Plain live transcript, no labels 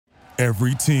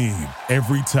Every team,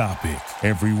 every topic,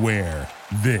 everywhere.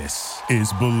 This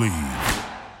is Believe.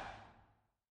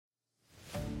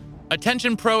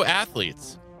 Attention pro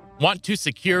athletes. Want to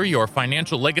secure your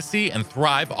financial legacy and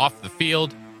thrive off the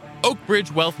field?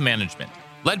 Oakbridge Wealth Management,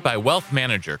 led by wealth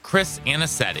manager Chris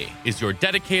Anicetti, is your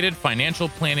dedicated financial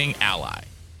planning ally.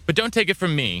 But don't take it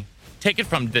from me. Take it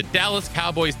from the Dallas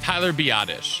Cowboys' Tyler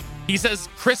Biadasz. He says,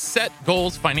 Chris set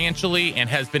goals financially and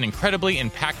has been incredibly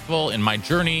impactful in my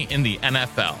journey in the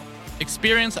NFL.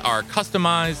 Experience our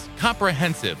customized,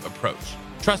 comprehensive approach,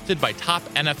 trusted by top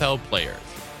NFL players.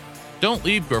 Don't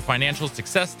leave your financial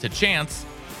success to chance.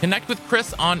 Connect with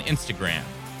Chris on Instagram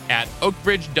at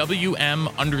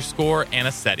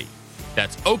OakbridgeWM_Anicetti.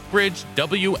 That's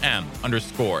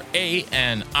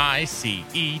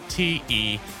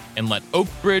OakbridgeWM_ANICETE, and let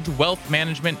Oakbridge Wealth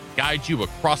Management guide you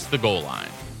across the goal line.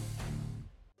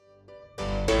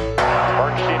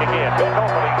 Bergstein again, big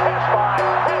opening, pass 5,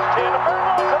 pass 10,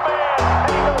 Vernon to man, and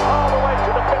he goes all the way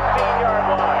to the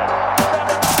 15-yard line.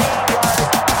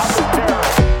 17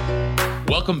 yards out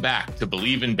the Welcome back to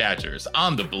Believe in Badgers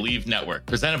on the Believe Network,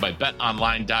 presented by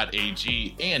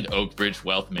BetOnline.ag and Oakbridge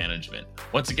Wealth Management.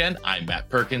 Once again, I'm Matt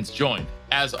Perkins, joined,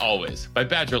 as always, by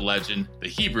Badger legend, the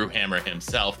Hebrew Hammer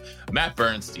himself, Matt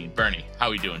Bernstein. Bernie, how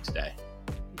are we doing today?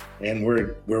 And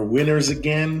we're winners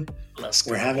again.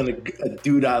 We're having a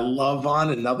dude I love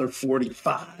on, another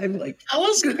 45. Like,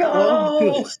 let's go. All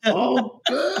good. All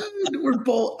good. We're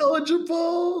bowl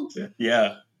eligible.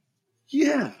 Yeah.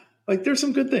 Yeah. Like, there's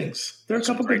some good things. There are a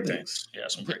couple great good things. Yeah,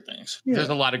 some great things. Yeah. There's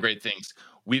a lot of great things.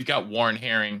 We've got Warren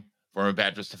Herring, former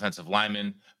Badgers defensive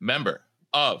lineman, member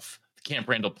of the Camp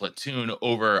Randall platoon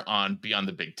over on Beyond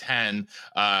the Big Ten.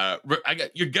 I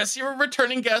guess you're a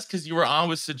returning guest because you were on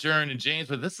with Sojourn and James,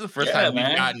 but this is the first time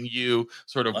we've gotten you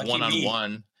sort of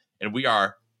one-on-one, and we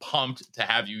are pumped to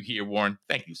have you here, Warren.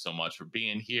 Thank you so much for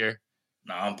being here.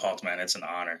 No, I'm pumped, man. It's an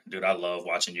honor. Dude, I love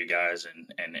watching you guys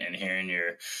and hearing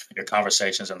your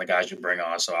conversations and the guys you bring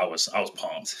on. So I was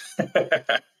pumped.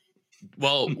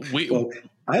 Well,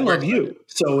 I love you,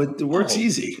 so it works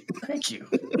easy. Thank you.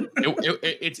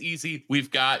 It's easy.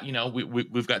 We've got,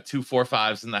 we've got 2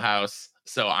 4-5s in the house.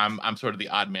 So I'm sort of the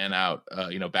odd man out.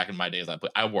 Back in my days,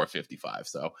 I wore 55,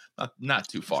 so not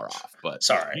too far off. But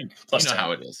sorry, you know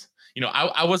how it is.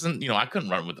 I wasn't, I couldn't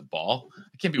run with the ball.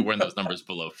 I can't be wearing those numbers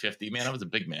below 50, man. I was a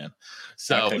big man.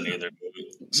 So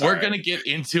we're going to get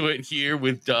into it here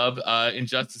with Dub in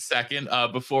just a second.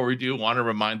 Before we do, want to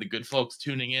remind the good folks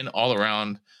tuning in all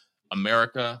around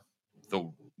America, the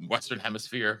Western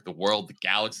Hemisphere, the world, the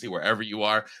galaxy, wherever you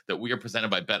are, that we are presented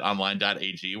by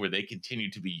BetOnline.ag, where they continue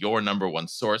to be your number one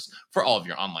source for all of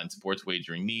your online sports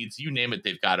wagering needs. You name it,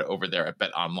 they've got it over there at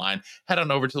BetOnline. Head on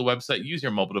over to the website, use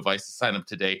your mobile device to sign up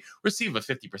today. Receive a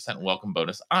 50% welcome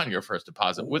bonus on your first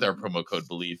deposit with our promo code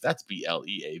BELIEVE. That's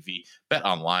BLEAV.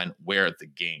 BetOnline, where the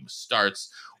game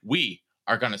starts. We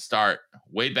are going to start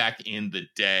way back in the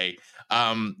day.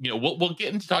 We'll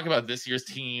get into talking about this year's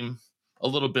team a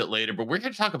little bit later, but we're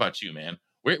here to talk about you, man.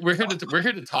 We're here to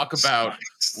talk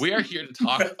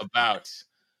about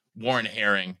Warren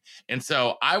Herring. And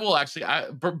so I will actually,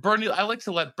 Bernie, I like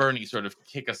to let Bernie sort of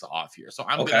kick us off here. So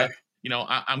I'm gonna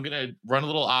run a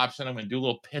little option. I'm gonna do a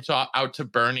little pitch out to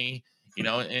Bernie,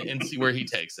 and see where he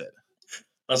takes it.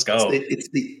 Let's go. It's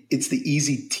the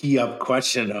easy tee up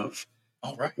question of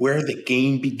where the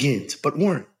game begins. But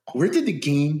Warren, where did the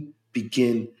game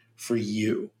begin for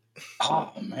you?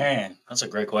 Oh man, that's a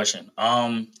great question.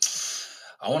 I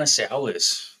want to say I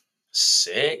was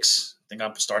 6. I think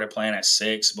I started playing at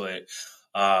 6, but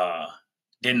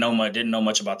didn't know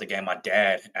much about the game. My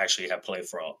dad actually had played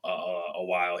for a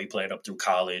while. He played up through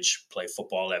college, played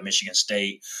football at Michigan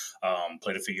State,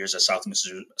 played a few years at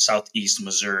Southeast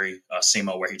Missouri,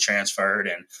 SEMO, where he transferred.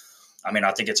 And I mean,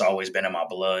 I think it's always been in my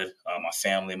blood, my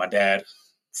family, my dad.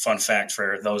 Fun fact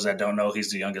for those that don't know, he's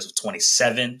the youngest of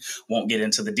 27. Won't get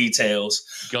into the details.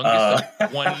 Youngest of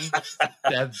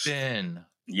 27.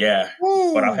 Yeah,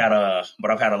 but I've had a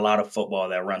lot of football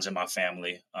that runs in my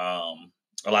family. A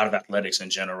lot of athletics in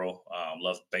general.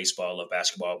 Love baseball, love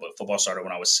basketball, but football started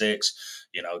when I was 6.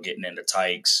 Getting into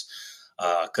tykes.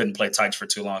 Couldn't play tykes for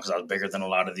too long because I was bigger than a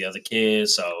lot of the other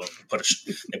kids. So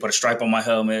they put a stripe on my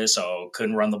helmet, so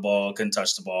couldn't run the ball, couldn't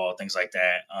touch the ball, things like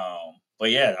that. But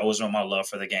yeah, that was when my love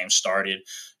for the game started.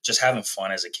 Just having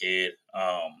fun as a kid.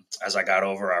 As I got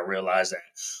over, I realized that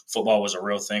football was a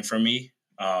real thing for me.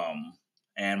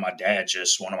 And my dad,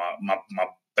 just one of my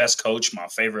best coach, my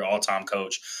favorite all-time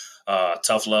coach,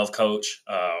 tough love coach,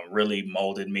 really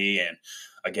molded me. And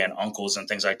again, uncles and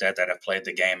things like that have played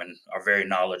the game and are very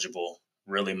knowledgeable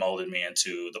really molded me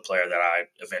into the player that I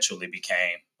eventually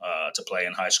became to play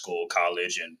in high school,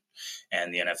 college,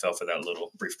 and the NFL for that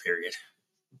little brief period.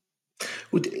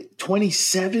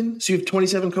 27? So you have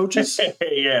 27 coaches?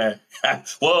 Yeah.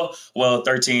 Well,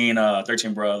 13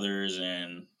 brothers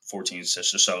and 14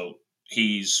 sisters. So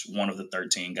he's one of the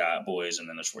 13 boys, and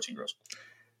then there's 14 girls.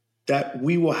 That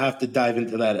we will have to dive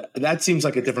into that. That seems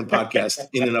like a different podcast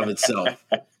in and of itself.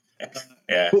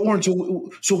 Yeah. But Warren,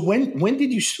 so when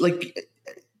did you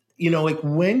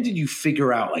when did you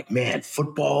figure out like, man,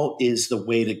 football is the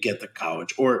way to get to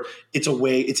college, or it's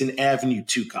an avenue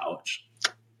to college?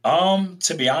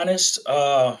 To be honest,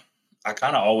 I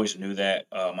kind of always knew that.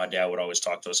 My dad would always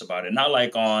talk to us about it, not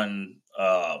like on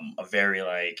a very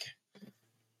like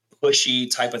pushy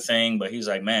type of thing, but he's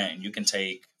like, man,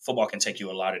 football can take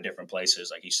you a lot of different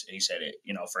places. Like he said it,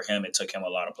 for him, it took him a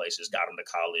lot of places, got him to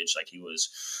college. Like he was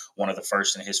one of the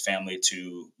first in his family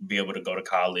to be able to go to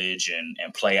college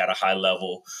and play at a high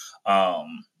level.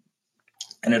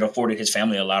 And it afforded his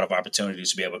family a lot of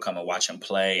opportunities to be able to come and watch him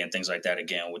play and things like that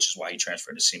again, which is why he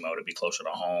transferred to SEMO to be closer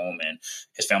to home. And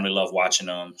his family loved watching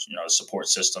him, the support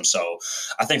system. So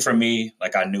I think for me,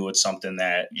 like I knew it's something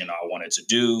that, I wanted to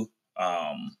do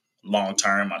long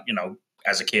term.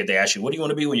 As a kid, they asked you, what do you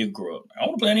want to be when you grow up? I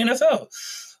want to play in the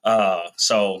NFL.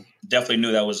 So definitely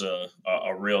knew that was a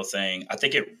real thing. I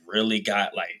think it really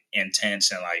got like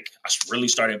intense and like I really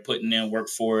started putting in work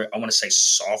for it. I want to say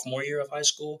sophomore year of high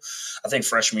school. I think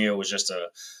freshman year was just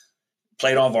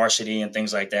played on varsity and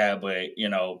things like that. But,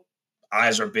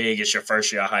 eyes are big. It's your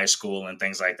first year of high school and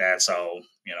things like that. So,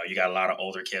 you got a lot of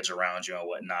older kids around you and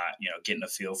whatnot, getting a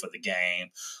feel for the game.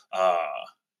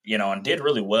 And did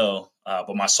really well.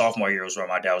 But my sophomore year was where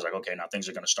my dad was like, okay, now things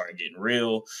are going to start getting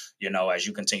real. As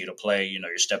you continue to play,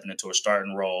 you're stepping into a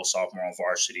starting role, sophomore on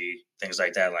varsity, things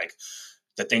like that. Like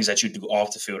the things that you do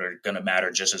off the field are going to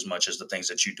matter just as much as the things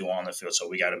that you do on the field. So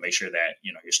we got to make sure that,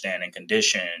 you're staying in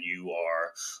condition, you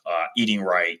are eating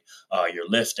right, you're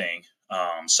lifting.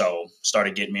 So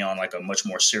started getting me on like a much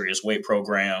more serious weight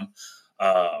program.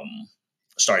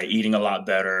 Started eating a lot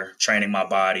better, training my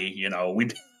body,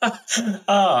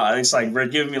 it's like we're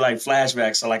giving me like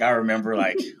flashbacks. So like I remember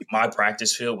like my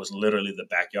practice field was literally the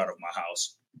backyard of my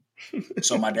house.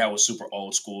 So my dad was super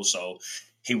old school. So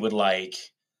he would like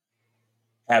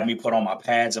have me put on my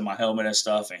pads and my helmet and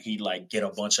stuff, and he'd like get a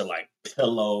bunch of like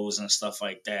pillows and stuff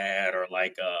like that. Or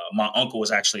like my uncle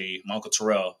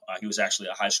Terrell, he was actually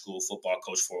a high school football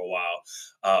coach for a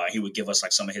while. He would give us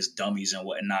like some of his dummies and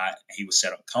whatnot. He would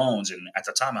set up cones, and at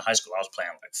the time in high school, I was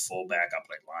playing like fullback, I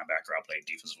played linebacker, I played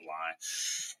defensive line,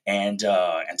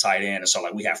 and tight end. And so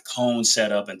like we have cones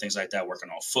set up and things like that, working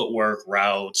on footwork,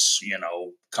 routes,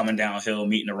 coming downhill,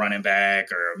 meeting a running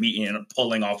back or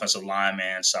pulling offensive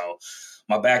linemen. So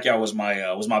my backyard was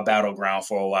my battleground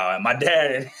for a while. And my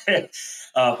dad,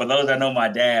 for those that know my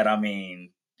dad, I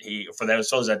mean, for those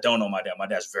that don't know my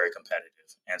dad's very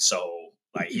competitive. And so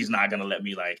like, he's not going to let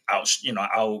me like out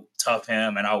tough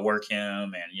him and outwork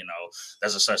him. And,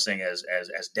 there's a such thing as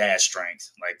dad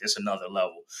strength. Like it's another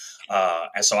level.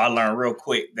 And so I learned real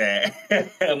quick that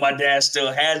my dad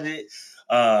still has it.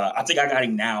 I think I got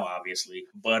him now, obviously.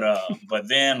 But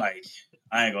then like,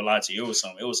 I ain't gonna lie to you.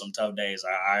 It was some tough days.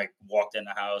 I walked in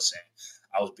the house and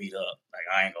I was beat up. Like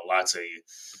I ain't gonna lie to you.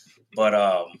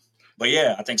 But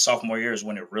yeah, I think sophomore year is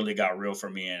when it really got real for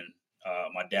me. And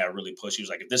my dad really pushed. He was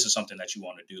like, if this is something that you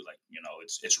want to do, like,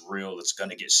 it's real. It's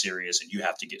gonna get serious, and you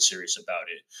have to get serious about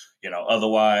it.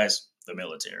 Otherwise, the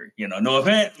military. No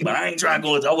offense, but I wasn't trying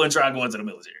to go into the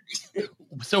military.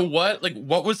 So what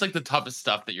was like the toughest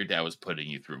stuff that your dad was putting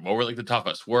you through? What were like the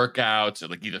toughest workouts, or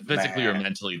like either physically or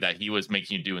mentally, that he was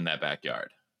making you do in that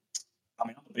backyard? I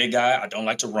mean, I'm a big guy. I don't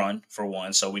like to run, for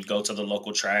one. So we'd go to the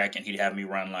local track and he'd have me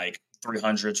run like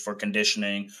 300s for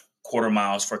conditioning, quarter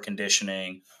miles for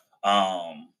conditioning.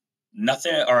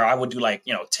 Nothing, or I would do like,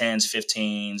 10s,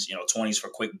 15s, 20s for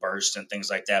quick bursts and things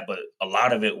like that. But a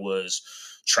lot of it was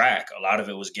track. A lot of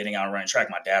it was getting out and running track.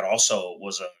 My dad also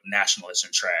was a nationalist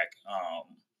in track.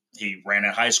 He ran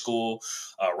in high school,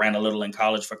 ran a little in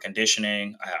college for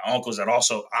conditioning. I had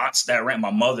aunts that ran.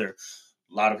 My mother,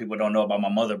 a lot of people don't know about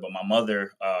my mother, but my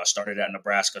mother started at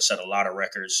Nebraska, set a lot of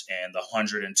records in the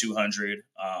 100 and 200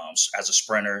 as a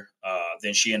sprinter.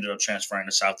 Then she ended up transferring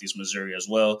to Southeast Missouri as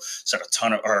well. Set a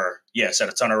ton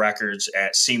of records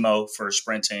at SEMO for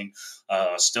sprinting.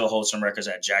 Still holds some records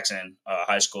at Jackson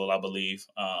High School, I believe.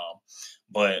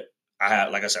 But I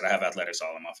have athletics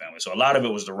all in my family. So a lot of it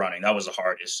was the running. That was the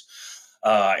hardest.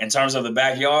 In terms of the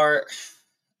backyard,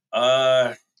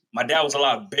 my dad was a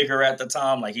lot bigger at the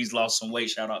time. Like he's lost some weight.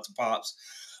 Shout out to Pops.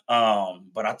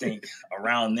 But I think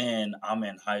around then I'm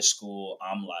in high school.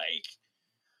 I'm like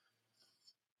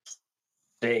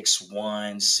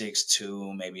 6'1",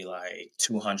 6'2", maybe like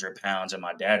 200 pounds. And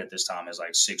my dad at this time is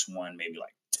like 6'1", maybe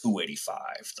like 285,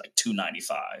 like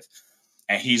 295.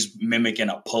 And he's mimicking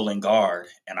a pulling guard.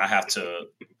 And I have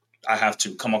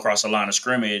to come across the line of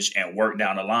scrimmage and work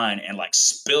down the line and like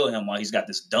spill him while he's got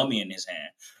this dummy in his hand.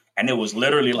 And it was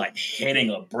literally like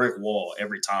hitting a brick wall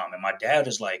every time. And my dad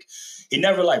is like, he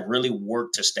never like really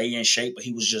worked to stay in shape, but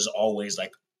he was just always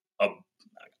like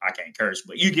I can't curse,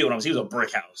 but you get what I'm saying. He was a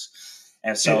brick house.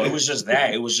 And so it was just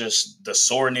that. It was just the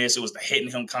soreness. It was the hitting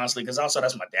him constantly. Because also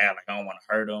that's my dad. Like, I don't want to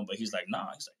hurt him. But he's like, nah.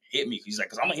 He's like, hit me. He's like,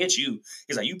 because I'm going to hit you.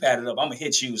 He's like, you pad it up. I'm going to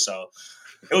hit you. So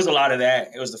it was a lot of that.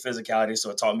 It was the physicality.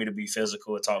 So it taught me to be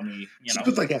physical. It taught me, you know. You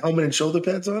put like a helmet and shoulder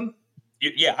pads on?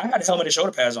 Yeah, I had a helmet and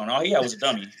shoulder pads on. All he had was a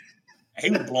dummy. And he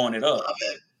was blowing it up.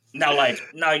 Now,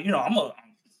 you know,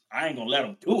 I ain't going to let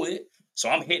him do it. So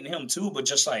I'm hitting him too. But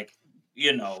just like,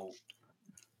 you know,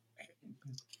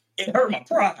 it hurt my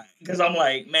pride because I'm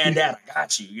like, man, Dad, I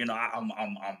got you. You know,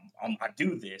 I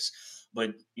do this.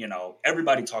 But, you know,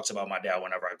 everybody talks about my dad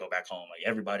whenever I go back home. Like,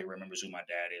 everybody remembers who my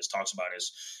dad is, talks about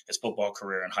his football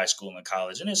career in high school and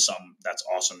college. And it's something that's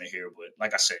awesome to hear. But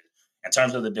like I said, in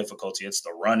terms of the difficulty, it's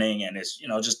the running and it's, you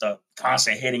know, just the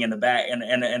constant hitting in the back in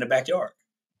the backyard.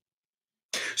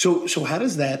 So how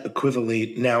does that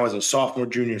equivalent now as a sophomore,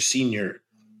 junior, senior?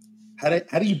 How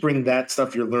do you bring that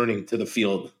stuff you're learning to the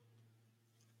field?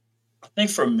 I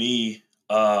think for me,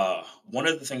 one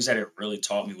of the things that it really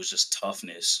taught me was just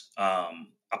toughness. I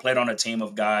played on a team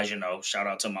of guys, you know, shout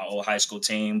out to my old high school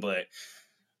team, but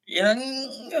you know,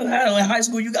 in high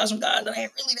school, you got some guys that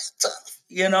ain't really that tough,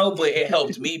 you know, but it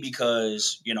helped me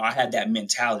because, you know, I had that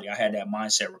mentality. I had that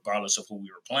mindset, regardless of who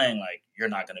we were playing, like, you're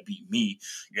not going to beat me.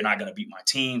 You're not going to beat my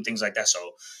team, things like that.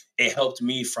 So it helped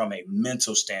me from a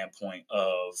mental standpoint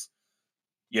of,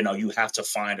 you know, you have to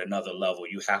find another level.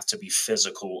 You have to be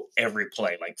physical every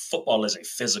play. Like, football is a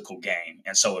physical game.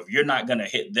 And so if you're not going to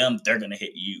hit them, they're going to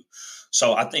hit you.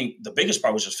 So I think the biggest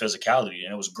part was just physicality.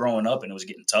 And it was growing up and it was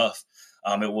getting tough.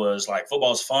 It was like,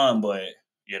 football's fun, but,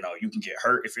 you know, you can get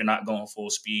hurt if you're not going full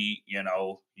speed. You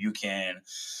know, you can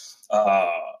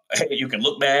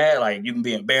look bad, like you can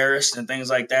be embarrassed and things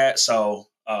like that. So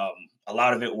a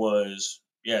lot of it was,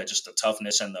 just the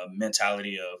toughness and the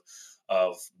mentality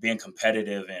of being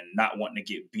competitive and not wanting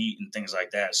to get beat and things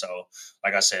like that. So,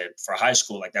 like I said, for high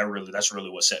school, like that's really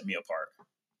what set me apart.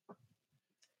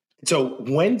 So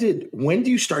when do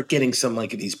you start getting some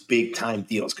like these big time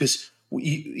deals? Because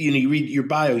you read your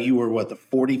bio, you were what, the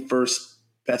 41st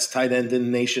best tight end in the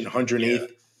nation,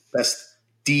 108th best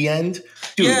D end.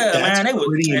 Dude, man, they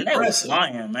was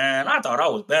lying, man. I thought I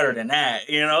was better than that,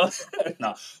 you know.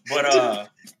 No, but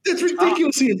that's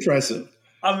ridiculously impressive.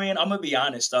 I mean, I'm gonna be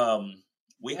honest.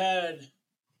 We had,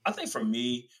 I think for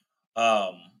me,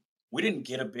 we didn't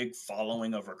get a big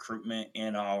following of recruitment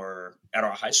at our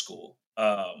high school.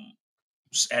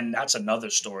 And that's another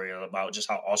story about just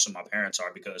how awesome my parents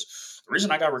are, because the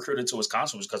reason I got recruited to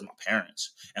Wisconsin was because of my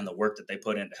parents and the work that they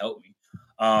put in to help me.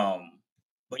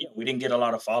 But yeah, we didn't get a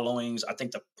lot of followings. I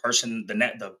think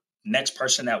the next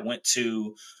person that went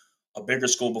to a bigger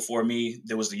school before me,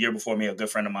 there was the year before me, a good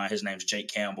friend of mine, his name's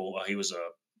Jake Campbell. He was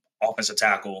a offensive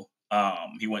tackle.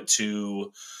 He went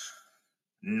to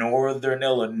Northern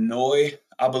Illinois,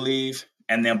 I believe.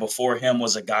 And then before him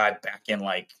was a guy back in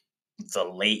like the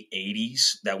late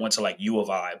 80s that went to like U of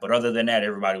I. But other than that,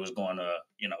 everybody was going to,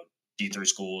 you know, D3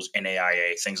 schools,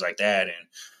 NAIA, things like that. And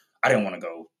I didn't want to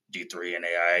go D3,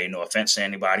 NAIA, no offense to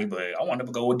anybody, but I wanted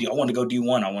to go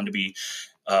D1. I wanted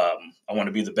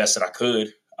to be the best that I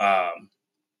could.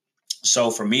 So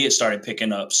for me, it started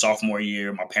picking up sophomore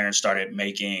year. My parents started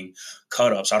making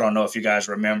cut-ups. I don't know if you guys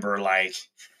remember,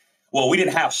 we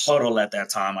didn't have Huddle at that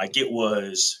time. Like, it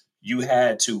was, you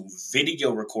had to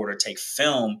video record or take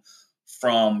film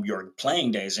from your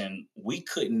playing days. And we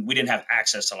didn't have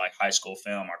access to like high school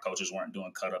film. Our coaches weren't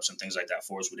doing cut-ups and things like that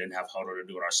for us. We didn't have Huddle to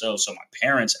do it ourselves. So my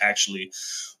parents actually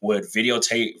would video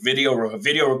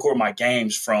record my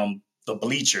games from the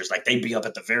bleachers. Like, they'd be up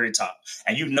at the very top,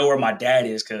 and you know where my dad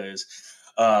is because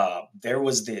there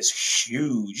was this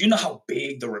huge, you know how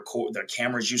big the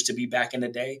cameras used to be back in the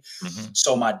day. Mm-hmm.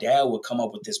 So my dad would come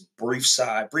up with this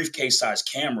briefcase size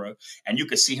camera, and you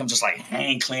could see him just like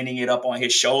hand cleaning it up on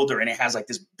his shoulder, and it has like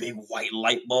this big white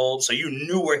light bulb, so you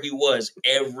knew where he was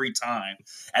every time.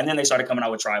 And then they started coming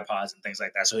out with tripods and things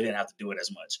like that, so he didn't have to do it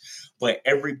as much. But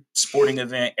every sporting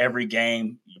event, every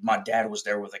game, my dad was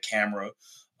there with a camera.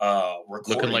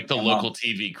 Looking like the local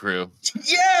TV crew.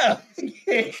 Yeah.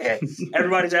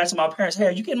 Everybody's asking my parents, hey,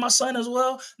 are you getting my son as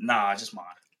well? Nah, just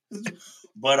mine.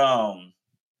 But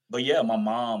But yeah, my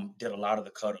mom did a lot of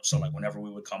the cut up. So like whenever we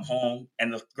would come home,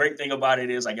 and the great thing about it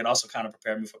is like it also kind of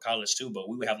prepared me for college too. But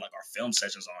we would have like our film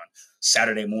sessions on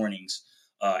Saturday mornings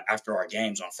after our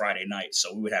games on Friday nights.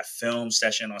 So we would have film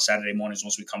session on Saturday mornings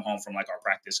once we come home from like our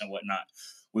practice and whatnot.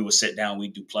 We would sit down,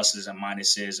 we'd do pluses and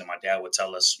minuses, and my dad would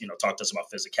tell us, talk to us about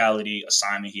physicality,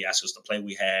 assignment. He asked us the play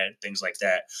we had, things like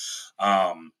that.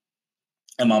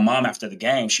 And my mom, after the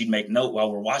game, she'd make note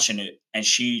while we're watching it, and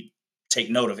she'd take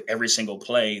note of every single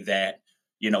play that,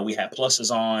 we had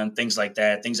pluses on, things like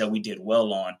that, things that we did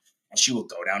well on. And she would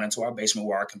go down into our basement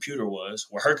where her computer was,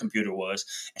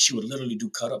 and she would literally do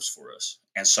cut-ups for us.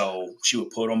 And so she would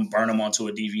burn them onto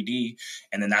a DVD.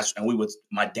 And then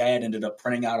my dad ended up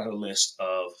printing out a list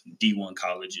of D1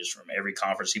 colleges from every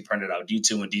conference. He printed out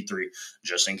D2 and D3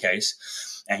 just in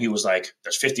case. And he was like,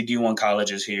 there's 50 D1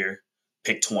 colleges here,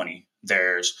 pick 20.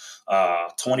 There's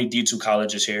 20 D2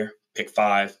 colleges here, pick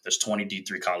 5. There's 20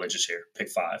 D3 colleges here, pick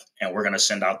 5. And we're going to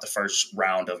send out the first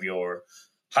round of your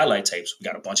highlight tapes. We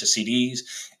got a bunch of CDs,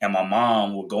 and my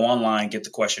mom would go online, get the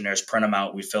questionnaires, print them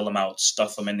out. We fill them out,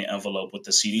 stuff them in the envelope with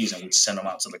the CDs, and we'd send them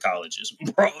out to the colleges.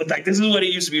 Bro, like this is what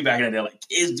it used to be back in the day. Like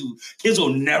kids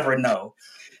will never know.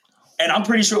 And I'm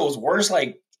pretty sure it was worse,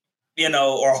 like,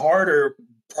 or harder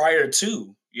prior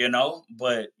to,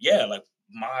 but yeah, like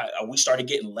we started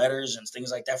getting letters and things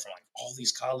like that from like all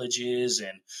these colleges,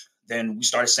 and then we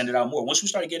started sending out more. Once we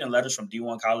started getting letters from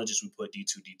D1 colleges, we put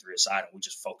D2, D3 aside, and we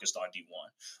just focused on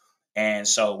D1. And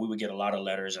so we would get a lot of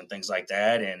letters and things like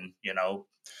that. And,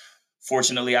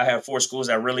 fortunately, I had 4 schools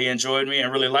that really enjoyed me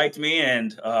and really liked me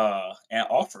and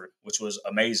offered, which was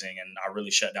amazing. And I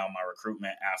really shut down my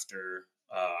recruitment after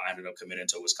I ended up committing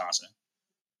to Wisconsin.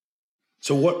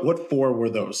 So what 4 were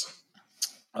those?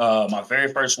 My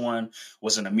very first one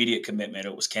was an immediate commitment.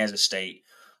 It was Kansas State.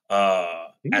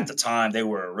 At the time, they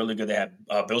were really good. They had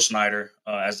Bill Snyder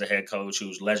as the head coach, who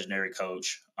was a legendary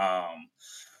coach.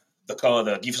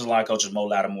 The defensive line coach was Mo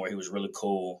Lattimore. He was really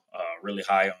cool, really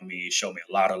high on me, showed me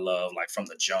a lot of love, like from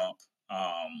the jump.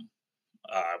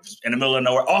 In the middle of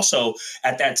nowhere. Also,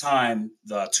 at that time,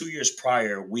 the 2 years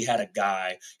prior, we had a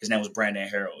guy. His name was Brandon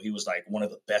Harrell. He was like one of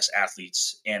the best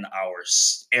athletes in our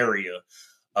area.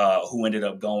 Who ended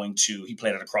up he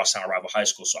played at a crosstown rival high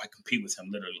school. So I compete with him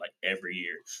literally like every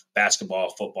year,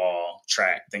 basketball, football,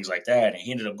 track, things like that. And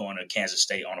he ended up going to Kansas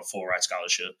State on a full ride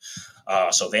scholarship.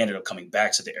 So they ended up coming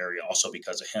back to the area also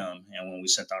because of him. And when we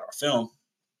sent out our film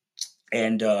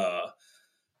and,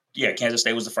 Kansas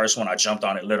State was the first one. I jumped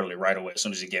on it literally right away. As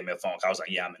soon as he gave me a phone call, I was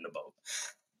like, yeah, I'm in the boat.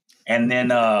 And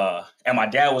then, and my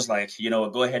dad was like,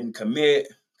 go ahead and commit.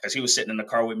 Because he was sitting in the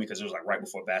car with me because it was like right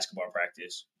before basketball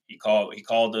practice. He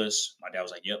called us. My dad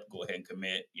was like, yep, go ahead and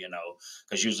commit,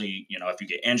 because usually, if you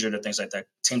get injured or things like that,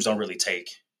 teams don't really take,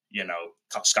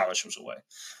 scholarships away.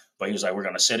 But he was like, we're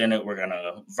going to sit in it. We're going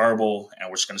to verbal, and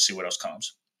we're just going to see what else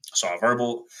comes. So I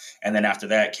verbal. And then after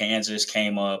that, Kansas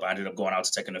came up. I ended up going out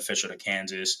to take an official to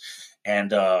Kansas. And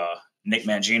Nick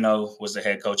Mangino was the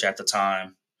head coach at the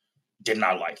time. Did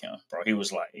not like him, bro. He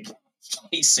was like...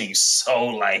 He seemed so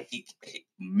like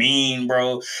mean,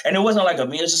 bro. And it wasn't like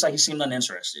it's just like he seemed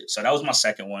uninterested. So that was my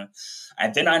second one.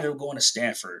 And then I ended up going to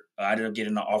Stanford. I ended up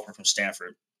getting an offer from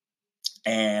Stanford.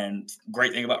 And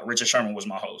great thing about Richard Sherman was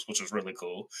my host, which was really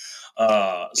cool.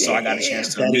 So I got a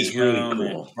chance to meet him.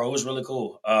 Really cool. Bro, it was really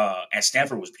cool. And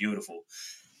Stanford was beautiful.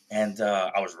 And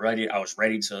I was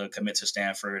ready to commit to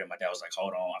Stanford. And my dad was like,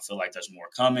 hold on, I feel like there's more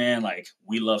coming. Like,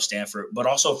 we love Stanford. But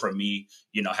also for me,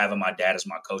 having my dad as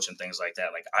my coach and things like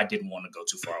that, like, I didn't want to go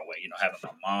too far away. Having my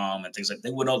mom and things like that,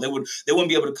 they wouldn't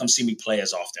be able to come see me play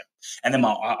as often. And then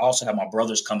I also have my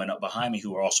brothers coming up behind me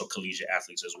who are also collegiate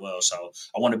athletes as well. So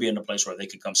I want to be in a place where they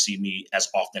could come see me as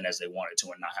often as they wanted to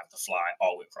and not have to fly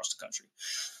all the way across the country.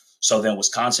 So then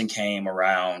Wisconsin came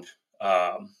around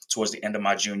towards the end of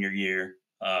my junior year.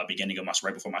 Beginning of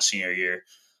right before my senior year,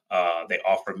 they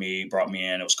brought me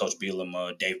in. It was Coach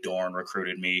Bielema, Dave Dorn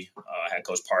recruited me. I had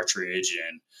Coach Partridge,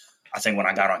 and I think when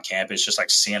I got on campus, just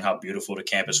like seeing how beautiful the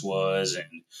campus was,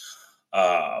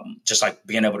 and just like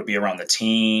being able to be around the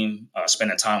team,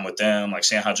 spending time with them, like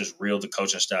seeing how just real the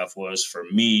coaching staff was. For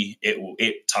me,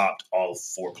 it topped all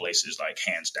 4 places, like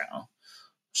hands down.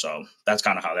 So that's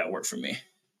kind of how that worked for me.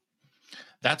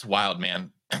 That's wild,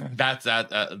 man.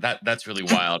 That's really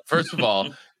wild. First of all,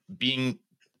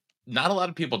 not a lot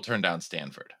of people turn down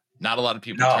Stanford. Not a lot of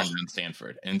people turn down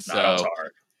Stanford, and so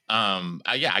hard.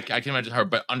 I can imagine hard.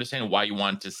 But understanding why you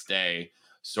want to stay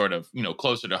sort of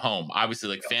closer to home. Obviously,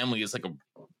 like family is like a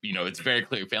it's very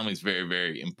clear family is very,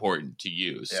 very important to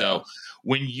you. Yeah. So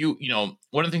when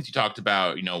one of the things you talked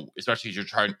about, especially as you're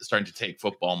starting to take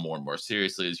football more and more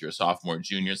seriously as you're a sophomore,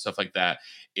 junior, stuff like that,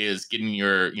 is getting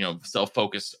your,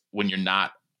 self-focused when you're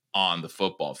not on the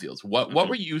football fields. What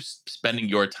were you spending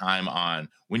your time on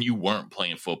when you weren't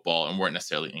playing football and weren't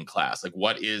necessarily in class? Like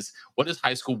what is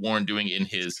high school Warren doing in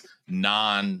his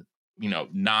non-sports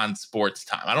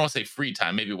time? I don't want to say free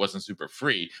time. Maybe it wasn't super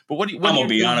free, but I'm gonna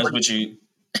be honest with you.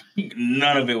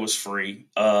 None of it was free.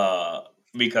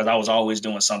 Because I was always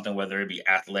doing something, whether it be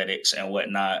athletics and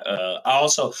whatnot.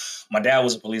 My dad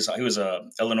was he was a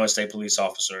Illinois State police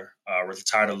officer,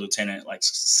 retired a lieutenant like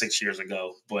 6 years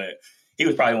ago, but he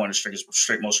was probably one of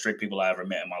the most strict people I ever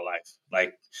met in my life.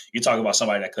 Like, you talk about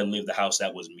somebody that couldn't leave the house,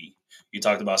 that was me. You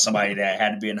talked about somebody that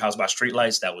had to be in the house by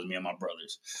streetlights, that was me and my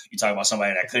brothers. You talk about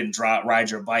somebody that couldn't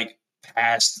ride your bike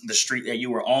past the street that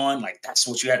you were on, like that's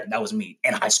what you had, that was me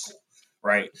in high school.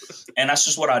 Right. And that's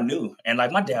just what I knew. And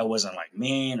like, my dad wasn't like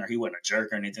mean or he wasn't a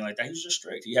jerk or anything like that. He was just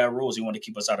strict. He had rules. He wanted to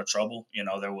keep us out of trouble.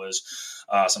 There was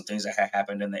some things that had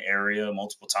happened in the area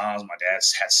multiple times. My dad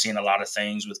had seen a lot of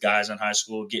things with guys in high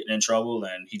school getting in trouble,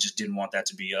 and he just didn't want that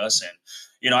to be us.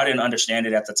 And, I didn't understand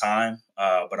it at the time,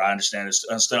 but I understood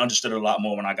it a lot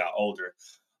more when I got older.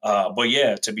 But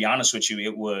yeah, to be honest with you,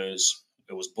 it was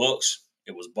books.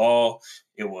 It was ball.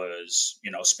 It was,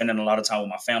 spending a lot of time with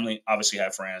my family. Obviously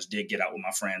had friends, did get out with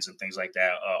my friends and things like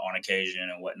that on occasion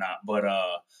and whatnot. But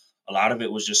a lot of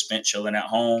it was just spent chilling at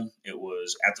home. It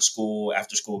was after school,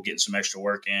 getting some extra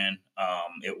work in.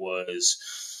 It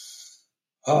was,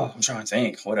 I'm trying to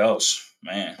think. What else?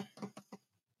 Man.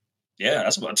 Yeah,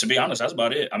 to be honest, that's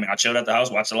about it. I mean, I chilled at the house,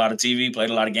 watched a lot of TV,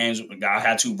 played a lot of games. I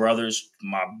had 2 brothers,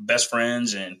 my best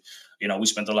friends, and, we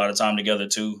spent a lot of time together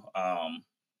too.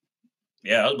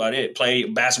 Yeah, that was about it.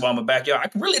 Played basketball in my backyard. I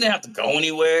really didn't have to go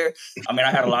anywhere. I mean, I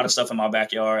had a lot of stuff in my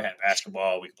backyard. I had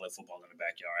basketball. We could play football in the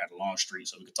backyard. I had a long street,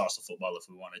 so we could toss the football if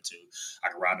we wanted to. I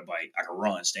could ride the bike. I could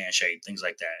run, stay in shape, things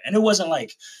like that. And it wasn't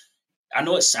like, I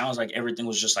know it sounds like everything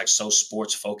was just like so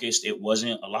sports focused. It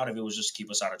wasn't. A lot of it was just to keep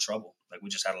us out of trouble. Like, we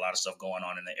just had a lot of stuff going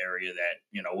on in the area that,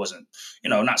 wasn't,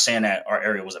 not saying that our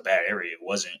area was a bad area. It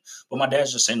wasn't. But my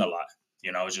dad's just saying a lot.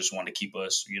 Just wanted to keep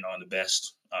us, in the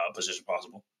best position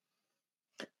possible.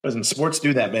 Listen, sports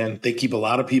do that, man. They keep a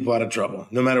lot of people out of trouble,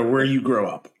 no matter where you grow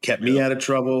up. Kept me out of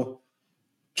trouble.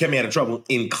 Kept me out of trouble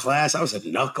in class. I was a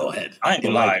knucklehead. I ain't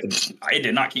gonna lie. It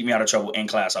did not keep me out of trouble in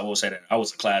class. I will say that. I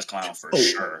was a class clown for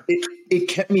sure. It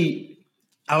kept me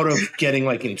out of getting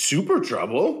like in super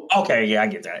trouble. Okay, yeah, I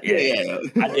get that. Yeah.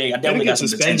 I definitely got some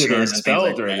suspended or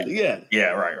expelled or anything. Yeah,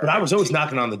 right. But I was always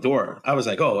knocking on the door. I was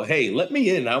like, "Oh, hey, let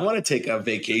me in. I want to take a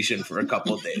vacation for a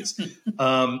couple of days."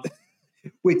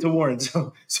 Wait, to Warren.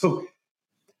 So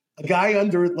a guy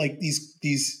under like these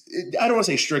I don't want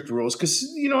to say strict rules, because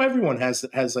everyone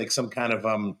has like some kind of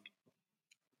I don't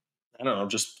know,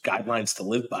 just guidelines to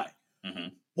live by. Mm-hmm.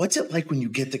 What's it like when you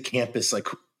get to campus? Like,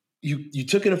 you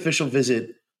took an official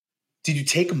visit. Did you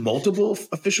take multiple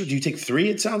official? Do you take 3?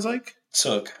 It sounds like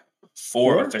took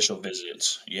 4 official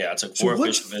visits. Yeah, I took 4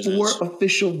 official visits. 4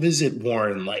 official visit,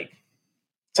 Warren? Like,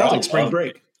 sounds like spring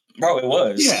break. Bro, it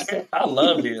was. Yeah. I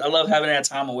loved it. I love having that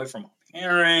time away from my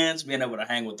parents, being able to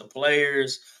hang with the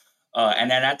players. And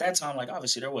then at that time, like,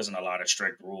 obviously there wasn't a lot of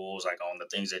strict rules, like, on the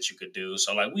things that you could do.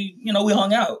 So, like, we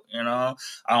hung out, I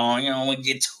don't want to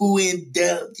get too in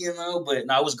depth, but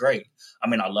no, it was great. I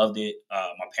mean, I loved it.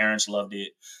 My parents loved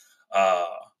it.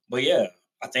 But yeah,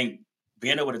 I think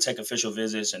being able to take official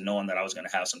visits and knowing that I was going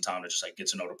to have some time to just like get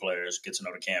to know the players, get to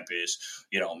know the campus,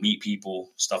 meet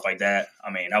people, stuff like that.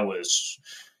 I mean,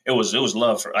 it was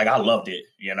love for, like, I loved it,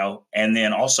 and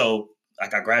then also,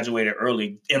 like, I graduated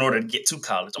early in order to get to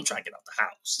college. I'm trying to get out the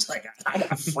house. Like, I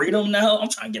got freedom now. I'm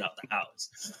trying to get out the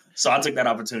house. So I took that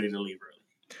opportunity to leave early.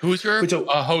 Who's your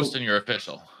host and your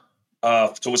official?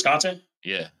 To Wisconsin?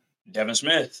 Yeah. Devin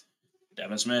Smith.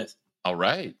 All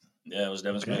right. Yeah, it was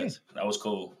Devin Smith. That was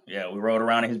cool. Yeah, we rode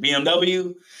around in his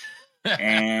BMW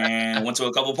and went to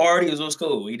a couple parties. It was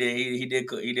cool. He did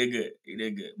good.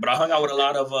 But I hung out with a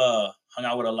lot of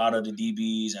the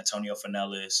DBs, Antonio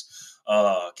Finellis.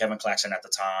 Kevin Claxton at the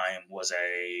time was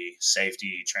a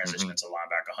safety, transitioning to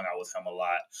linebacker. I hung out with him a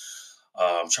lot.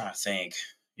 I'm trying to think.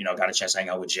 Got a chance to hang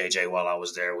out with JJ while I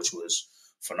was there, which was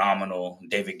phenomenal.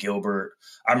 David Gilbert.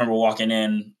 I remember walking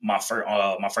in my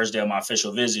first day of my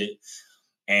official visit,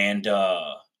 and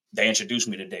they introduced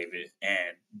me to David.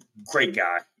 And great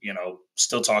guy.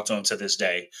 Still talk to him to this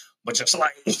day. But just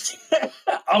like,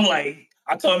 I'm like,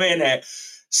 I come in at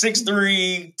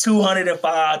 6'3",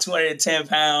 205, 210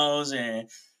 pounds, and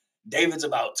David's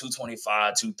about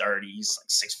 225, 230. He's like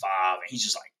 6'5", and he's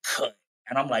just like cut.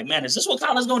 And I'm like, man, is this what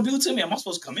college going to do to me? Am I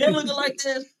supposed to come in looking like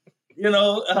this?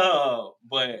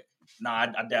 But no,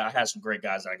 I had some great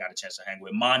guys that I got a chance to hang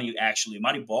with. Monty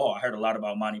Ball. I heard a lot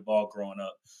about Monty Ball growing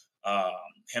up.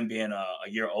 Him being a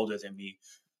year older than me,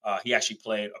 he actually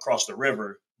played across the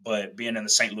river. But being in the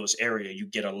St. Louis area, you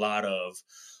get a lot of,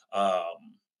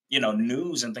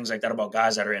 news and things like that about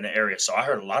guys that are in the area. So I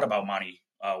heard a lot about Monty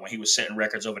when he was setting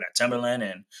records over at Timberland.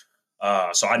 And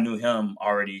so I knew him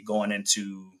already going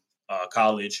into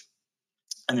college.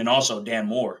 And then also Dan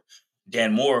Moore,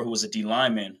 who was a D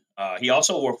lineman. He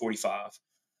also wore 45.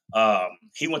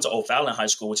 He went to O'Fallon High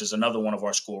School, which is another one of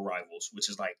our school rivals, which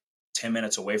is like 10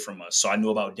 minutes away from us. So I knew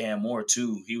about Dan Moore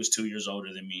too. He was 2 years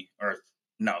older than me.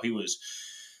 He was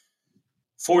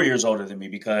 4 years older than me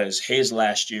because his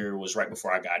last year was right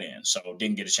before I got in. So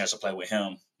didn't get a chance to play with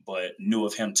him, but knew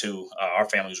of him too. Our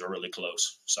families were really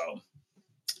close. So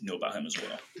knew about him as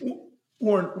well.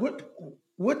 Warren,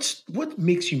 what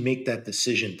makes you make that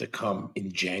decision to come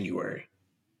in January?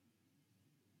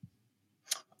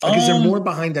 Like, is there more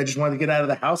behind I just wanted to get out of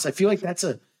the house? I feel like that's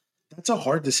a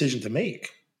hard decision to make.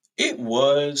 It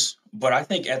was, but I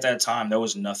think at that time there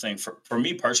was nothing for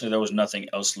me personally. There was nothing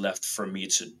else left for me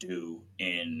to do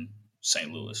in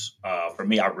St. Louis. For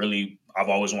me, I've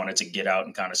always wanted to get out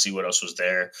and kind of see what else was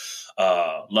there.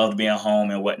 Loved being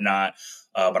home and whatnot.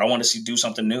 But I wanted to do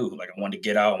something new. Like I wanted to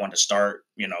get out. I wanted to start,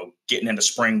 getting into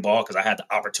spring ball because I had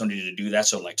the opportunity to do that.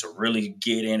 So like to really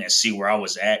get in and see where I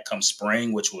was at come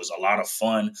spring, which was a lot of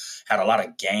fun. Had a lot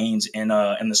of gains in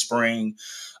the spring.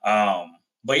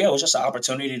 But yeah, it was just an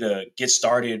opportunity to get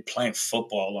started playing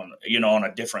football on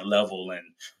a different level and,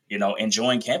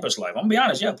 enjoying campus life. I'm gonna be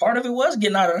honest. Yeah, part of it was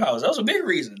getting out of the house. That was a big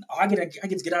reason. I get to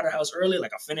get out of the house early.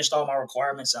 Like I finished all my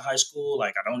requirements in high school.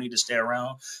 Like I don't need to stay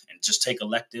around and just take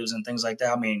electives and things like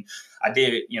that. I mean, I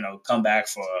did, come back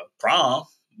for prom,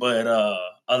 but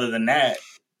other than that,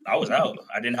 I was out.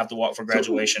 I didn't have to walk for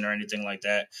graduation or anything like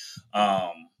that.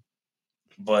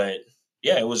 But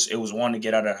yeah, it was wanting to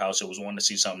get out of the house. It was wanting to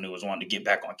see something new. It was wanting to get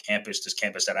back on campus, this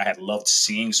campus that I had loved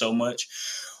seeing so much.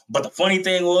 But the funny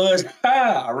thing was,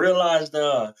 I realized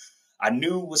I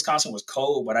knew Wisconsin was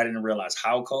cold, but I didn't realize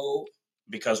how cold.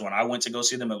 Because when I went to go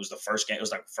see them, it was the first game. It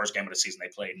was like the first game of the season. They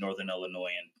played Northern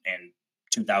Illinois in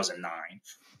 2009,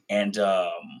 and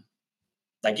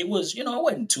it was, it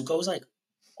wasn't too cold. It was like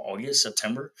August,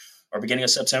 September, or beginning of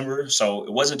September. So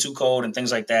it wasn't too cold and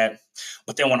things like that.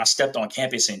 But then when I stepped on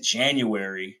campus in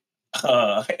January,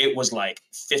 it was like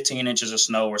 15 inches of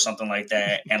snow or something like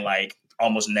that. And like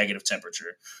almost negative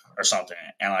temperature or something.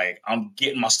 And like, I'm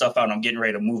getting my stuff out and I'm getting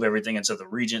ready to move everything into the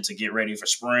Regent to get ready for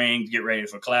spring, get ready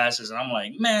for classes. And I'm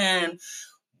like, man,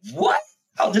 what?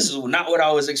 Oh, this is not what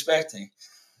I was expecting.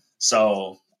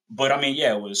 So, but I mean,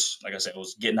 yeah, it was, like I said, it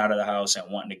was getting out of the house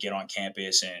and wanting to get on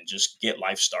campus and just get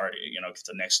life started, get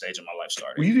the next stage of my life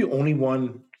started. Were you the only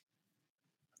one?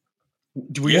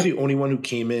 You the only one who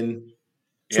came in?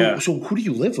 So who do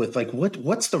you live with? Like,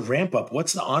 what's the ramp up?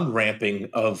 What's the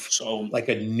on-ramping of like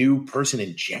a new person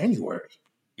in January?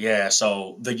 Yeah,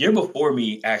 so the year before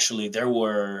me, actually, there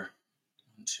were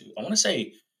I want to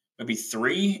say maybe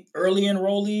 3 early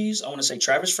enrollees. I want to say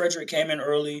Travis Frederick came in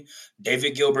early,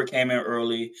 David Gilbert came in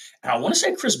early, and I want to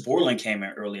say Chris Borland came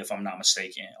in early, if I'm not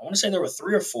mistaken. I want to say there were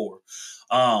 3 or 4.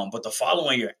 But the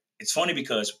following year, it's funny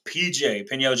because PJ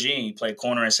Pignon played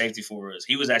corner and safety for us.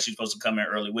 He was actually supposed to come in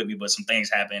early with me, but some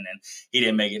things happened and he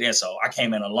didn't make it in. So I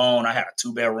came in alone. I had a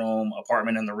 2-bedroom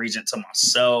apartment in the Regent to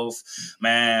myself.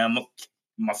 Man,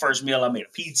 my first meal, I made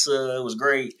a pizza. It was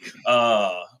great.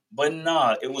 But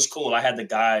nah, it was cool. I had the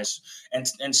guys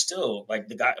and still like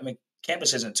the guy, I mean,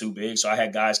 campus isn't too big. So I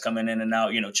had guys coming in and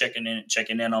out, checking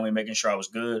in on me, making sure I was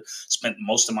good. Spent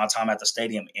most of my time at the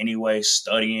stadium anyway,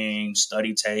 studying,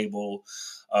 study table,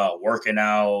 working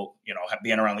out,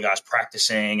 being around the guys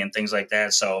practicing and things like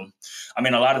that. So, I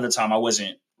mean, a lot of the time I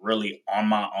wasn't really on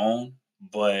my own,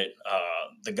 but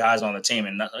the guys on the team.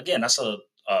 And again, that's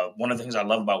one of the things I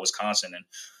love about Wisconsin. And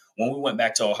when we went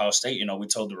back to Ohio State, we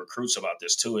told the recruits about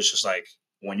this too. It's just like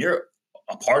when you're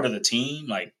a part of the team,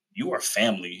 like you are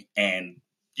family and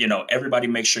everybody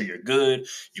makes sure you're good.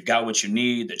 You got what you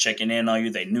need. They're checking in on you.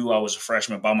 They knew I was a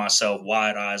freshman by myself,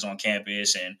 wide eyes on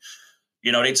campus. And,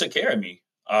 they took care of me.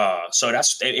 So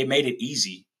it made it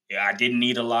easy. Yeah, I didn't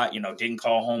need a lot, didn't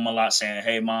call home a lot saying,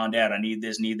 hey, mom, dad, I need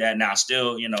this, need that. Now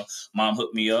still, mom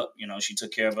hooked me up, she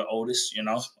took care of her oldest,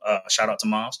 shout out to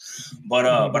moms. But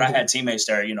I had teammates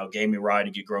there, gave me a ride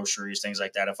to get groceries, things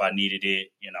like that. If I needed it,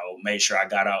 made sure I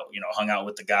got out, hung out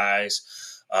with the guys.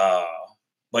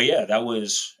 But yeah, that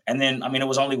was, and then, I mean, it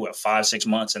was only 5-6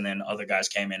 months. And then other guys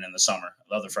came in the summer.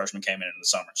 The other freshmen came in the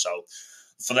summer. So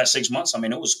for that 6 months, I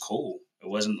mean, it was cool. It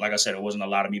wasn't, like I said, it wasn't a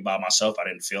lot of me by myself. I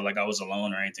didn't feel like I was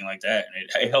alone or anything like that.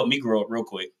 And it helped me grow up real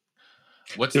quick.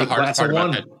 What's the hardest part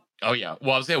about that? Oh yeah.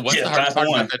 Well, I was saying, what's the hardest part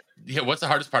about that? Yeah, what's the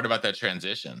hardest part about that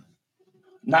transition?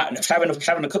 Not having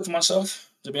to cook for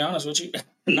myself, to be honest with you.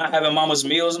 Not having mama's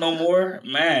meals no more.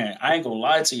 Man, I ain't gonna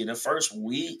lie to you. The first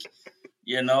week,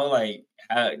 like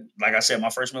I said, my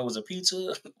first meal was a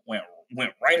pizza.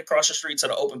 Went right across the street to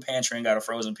the open pantry and got a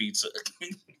frozen pizza.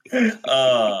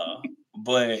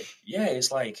 But yeah,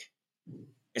 it's like,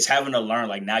 it's having to learn,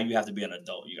 like, now you have to be an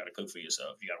adult. You got to cook for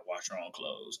yourself. You got to wash your own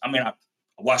clothes. I mean, I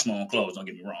wash my own clothes, don't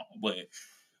get me wrong, but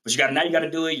you got to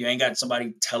do it. You ain't got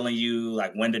somebody telling you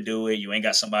like when to do it. You ain't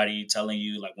got somebody telling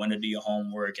you like when to do your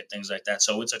homework and things like that.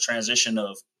 So it's a transition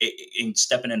of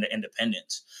stepping into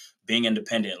independence, being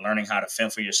independent, learning how to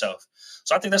fend for yourself.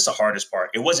 So I think that's the hardest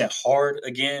part. It wasn't hard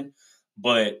again,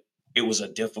 but it was a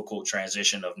difficult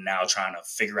transition of now trying to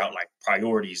figure out like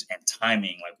priorities and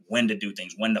timing, like when to do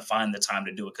things, when to find the time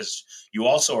to do it. Because you're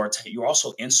also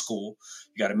in school,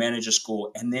 you got to manage your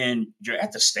school, and then you're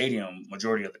at the stadium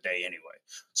majority of the day anyway.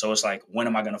 So it's like, when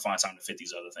am I going to find time to fit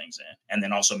these other things in? And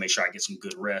then also make sure I get some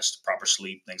good rest, proper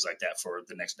sleep, things like that for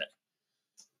the next day.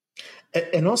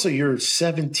 And also, you're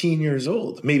 17 years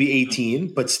old, maybe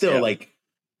 18, but still, like,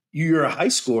 you're a high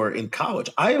schooler in college.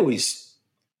 I always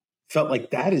felt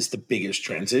like that is the biggest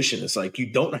transition. It's like, you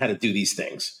don't know how to do these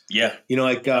things. Yeah.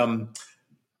 Like one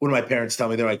of my parents tell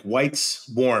me, they're like, white's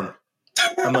warm.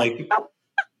 I'm like, cool.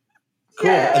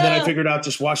 Yeah. And then I figured out,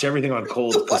 just wash everything on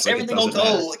cold. Wash everything on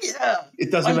cold. Yeah.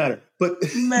 It doesn't matter. But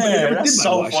man, that's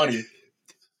so funny.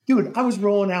 Dude, I was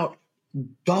rolling out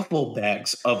duffel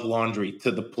bags of laundry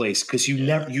to the place because you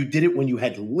did it when you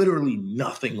had literally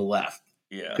nothing left.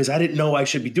 Yeah. Because I didn't know I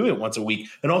should be doing it once a week.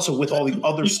 And also with all the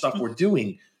other stuff we're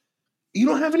doing, you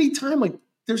don't have any time. Like,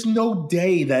 there's no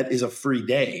day that is a free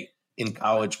day in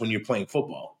college when you're playing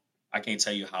football. I can't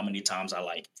tell you how many times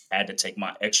I had to take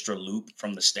my extra loop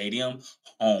from the stadium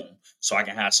home so I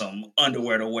can have some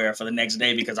underwear to wear for the next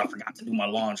day because I forgot to do my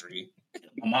laundry.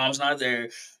 My mom's not there.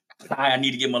 I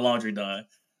need to get my laundry done.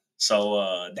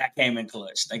 So that came in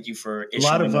clutch. Thank you for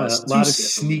issuing a lot of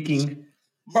sneaking.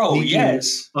 Bro,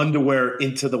 yes. Underwear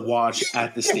into the wash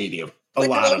at the stadium. A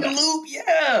lot of the loop,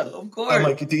 yeah, of course. I'm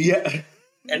like, yeah.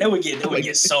 And they would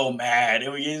get so mad. They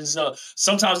would get so.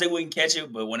 Sometimes they wouldn't catch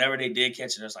it, but whenever they did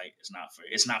catch it, it's like,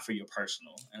 it's not for your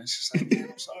personal. And it's just like,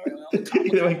 I'm sorry.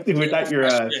 Like, we're not your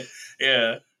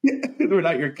we're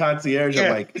not your concierge. Yeah.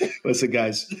 I'm like, listen,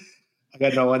 guys, I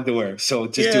got no underwear, so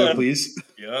just do it, please.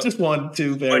 Yep. Just 1,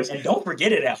 2, and don't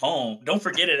forget it at home. Don't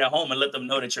forget it at home and let them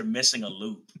know that you're missing a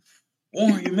loop.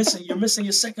 Warren, you're missing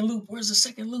your second loop. Where's the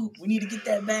second loop? We need to get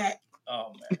that back.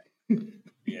 Oh man.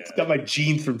 Yeah. It's got my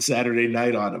jeans from Saturday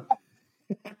night on him.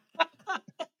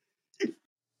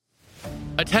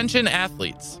 Attention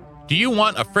athletes. Do you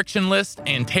want a frictionless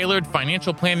and tailored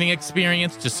financial planning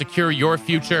experience to secure your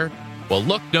future? Well,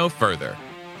 look no further.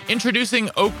 Introducing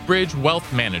Oak Bridge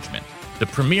Wealth Management, the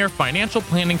premier financial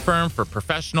planning firm for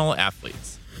professional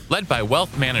athletes. Led by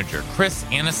wealth manager Chris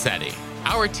Anicetti,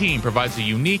 our team provides a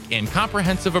unique and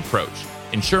comprehensive approach,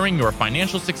 ensuring your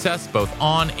financial success both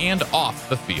on and off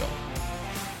the field.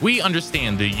 We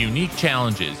understand the unique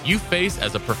challenges you face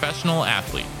as a professional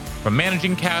athlete, from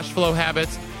managing cash flow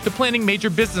habits to planning major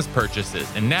business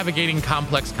purchases and navigating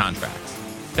complex contracts.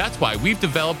 That's why we've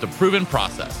developed a proven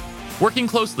process, working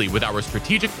closely with our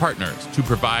strategic partners to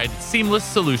provide seamless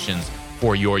solutions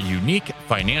for your unique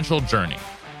financial journey.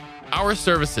 Our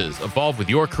services evolve with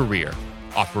your career,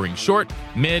 offering short,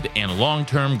 mid, and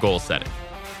long-term goal setting,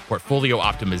 portfolio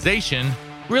optimization,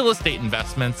 real estate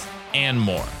investments, and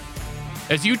more.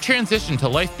 As you transition to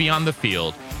life beyond the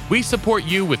field, we support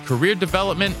you with career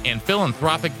development and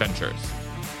philanthropic ventures.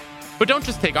 But don't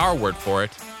just take our word for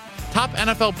it. Top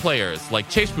NFL players like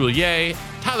Chase Boulier,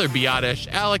 Tyler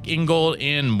Biadasz, Alec Ingold,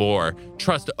 and more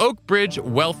trust Oak Bridge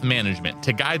Wealth Management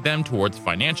to guide them towards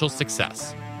financial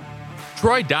success.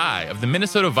 Troy Dye of the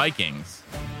Minnesota Vikings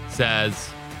says,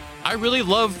 I really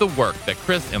love the work that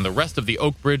Chris and the rest of the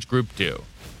Oak Bridge group do.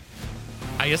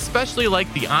 I especially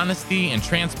like the honesty and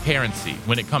transparency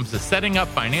when it comes to setting up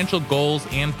financial goals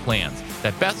and plans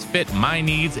that best fit my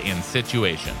needs and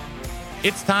situation.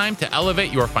 It's time to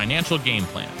elevate your financial game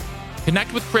plan.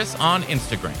 Connect with Chris on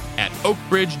Instagram at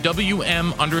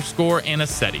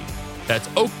OakBridgeWM_Anicetti. That's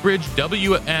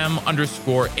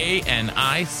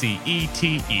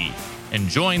OakBridgeWM_ANICETE. And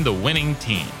join the winning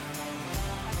team.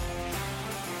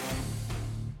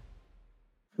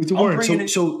 Warren,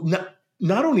 so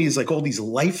not only is like all these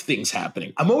life things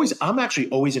happening, I'm actually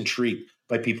always intrigued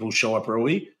by people who show up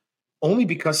early, only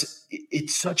because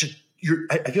it's such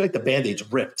I feel like the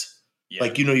Band-Aid's ripped Yeah.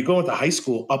 Like, you go into high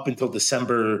school up until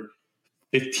December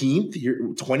 15th,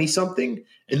 you're 20 something.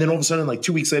 And then all of a sudden, like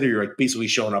 2 weeks later, you're like basically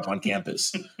showing up on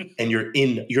campus and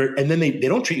and then they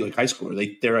don't treat you like high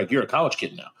schooler. They're like, you're a college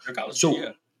kid now. You're a college kid,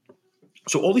 yeah.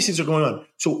 So all these things are going on.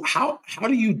 So how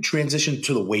do you transition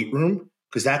to the weight room?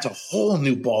 Because that's a whole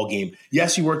new ball game.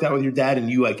 Yes, you worked out with your dad and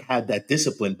you like had that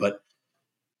discipline, but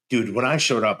dude, when I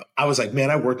showed up, I was like, man,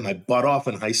 I worked my butt off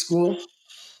in high school,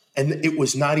 and it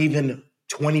was not even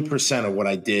 20% of what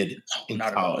I did in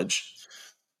college.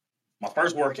 My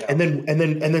first workout, and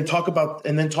then talk about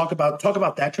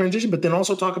that transition, but then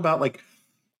also talk about like,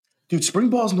 dude, spring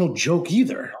ball is no joke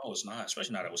either. No, it's not,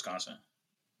 especially not at Wisconsin.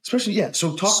 Especially, yeah.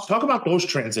 So talk about those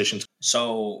transitions.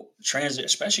 So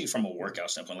especially from a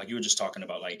workout standpoint, like you were just talking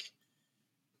about,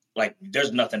 like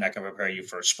there's nothing that can prepare you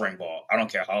for spring ball. I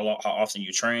don't care how often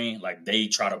you train. Like they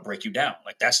try to break you down.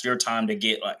 Like that's your time to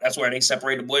get. Like that's where they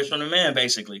separate the boys from the men,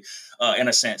 basically. In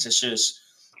a sense, it's just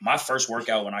my first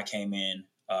workout when I came in.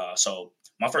 So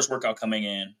my first workout coming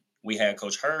in, we had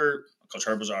Coach Herb. Coach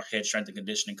Herb was our head strength and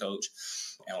conditioning coach,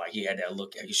 and like he had that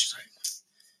look at. He's just like,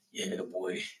 yeah,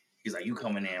 boy. He's like, you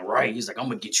coming in right. He's like, I'm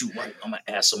going to get you right. I'm going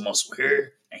to add some muscle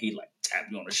here. And he like tap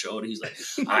you on the shoulder. He's like,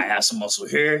 I add some muscle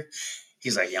here.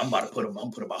 He's like, yeah, I'm about to put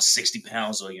about 60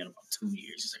 pounds on you in about 2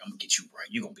 years. He's like, I'm going to get you right.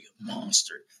 You're going to be a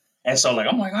monster. And so like,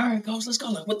 I'm like, all right, coach, let's go.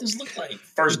 Like, what this look like?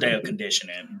 First day of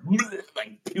conditioning,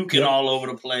 like puking all over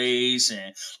the place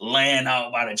and laying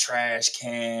out by the trash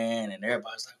can. And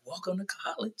everybody's like, welcome to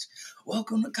college.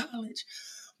 Welcome to college.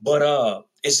 But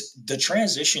it's the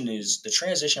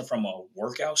transition from a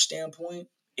workout standpoint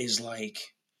is like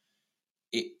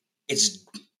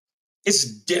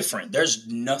it's different. There's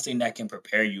nothing that can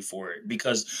prepare you for it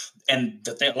because a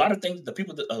lot of things the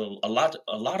people a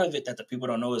lot of it that the people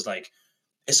don't know is like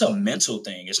it's a mental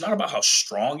thing. It's not about how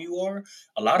strong you are.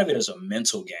 A lot of it is a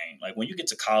mental game. Like when you get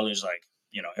to college, like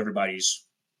everybody's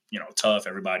tough,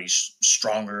 everybody's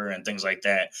stronger and things like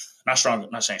that. Not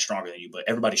saying stronger than you, but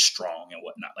everybody's strong and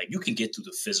whatnot. Like you can get through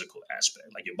the physical aspect.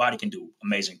 Like your body can do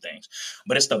amazing things,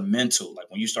 but it's the mental. Like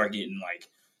when you start getting like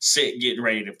sick, getting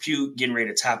ready to puke, getting ready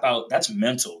to tap out, that's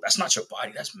mental. That's not your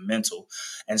body. That's mental.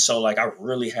 And so like, I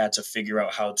really had to figure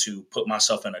out how to put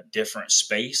myself in a different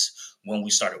space when we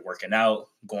started working out,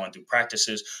 going through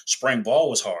practices. Spring ball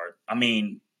was hard. I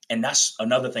mean, and that's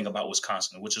another thing about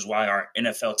Wisconsin, which is why our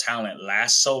NFL talent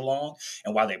lasts so long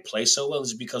and why they play so well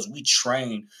is because we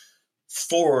train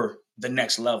for the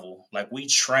next level. Like we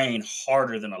train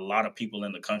harder than a lot of people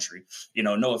in the country.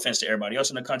 No offense to everybody else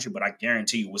in the country, but I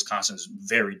guarantee you Wisconsin's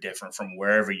very different from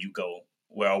wherever you go.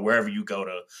 Well, wherever you go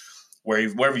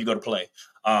to play.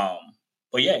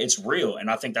 But yeah, it's real. And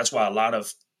I think that's why a lot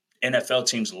of NFL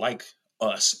teams like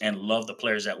us and love the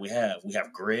players that we have. We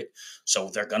have grit,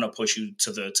 so they're gonna push you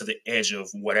to the edge of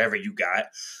whatever you got.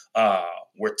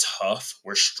 We're tough,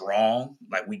 we're strong,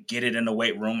 like we get it in the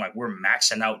weight room, like we're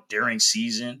maxing out during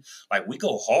season, like we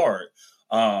go hard.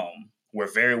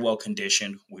 We're very well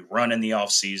conditioned. We run in the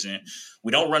off season.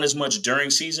 We don't run as much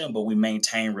during season, but we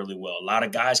maintain really well. A lot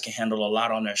of guys can handle a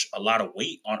lot of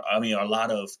weight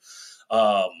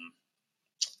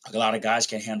a lot of guys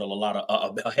can handle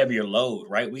a heavier load,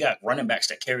 right? We got running backs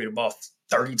that carry the ball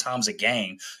 30 times a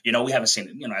game. We haven't seen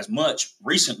it, as much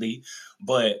recently,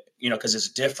 but, because it's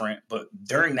different. But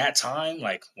during that time,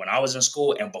 like when I was in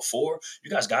school and before, you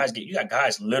got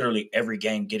guys literally every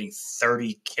game getting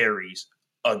 30 carries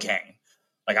a game.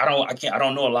 Like I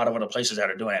don't know a lot of other places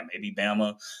that are doing that. Maybe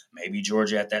Bama, maybe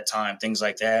Georgia at that time, things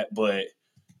like that. But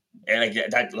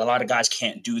a lot of guys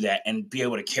can't do that and be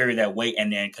able to carry that weight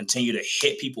and then continue to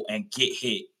hit people and get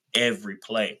hit every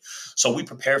play. So we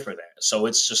prepare for that. So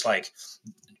it's just like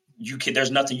there's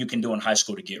nothing you can do in high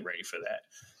school to get ready for that.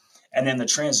 And then the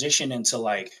transition into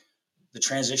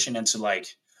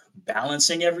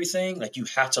balancing everything, like you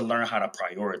have to learn how to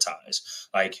prioritize.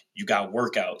 Like you got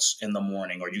workouts in the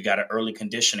morning or you got an early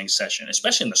conditioning session,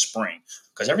 especially in the spring,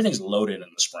 because everything's loaded in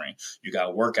the spring. You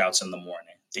got workouts in the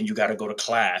morning. Then you got to go to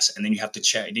class, and then you have to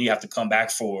check. Then you have to come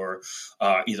back for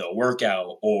either a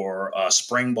workout or a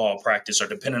spring ball practice, or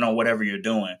depending on whatever you're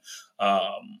doing.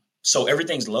 So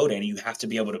everything's loaded, and you have to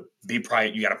be able to you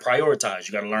got to prioritize.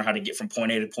 You got to learn how to get from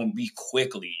point A to point B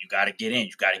quickly. You got to get in.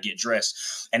 You got to get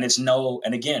dressed. And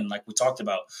and again, like we talked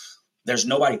about, there's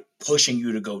nobody pushing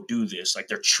you to go do this. Like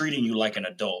they're treating you like an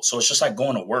adult. So it's just like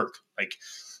going to work. Like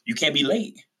you can't be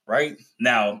late. Right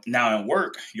now in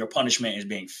work, your punishment is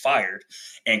being fired.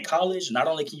 In college, not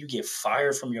only can you get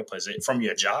fired from your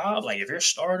job, like if you're a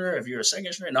starter, if you're a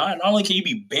second string, not only can you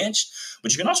be benched,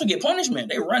 but you can also get punishment.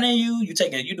 They running you,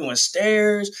 you doing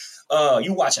stairs,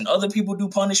 you watching other people do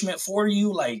punishment for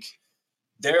you. Like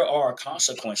there are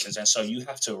consequences. And so you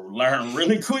have to learn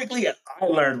really quickly. And I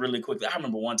learned really quickly. I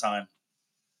remember one time,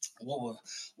 what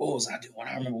was I doing?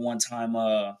 I remember one time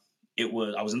I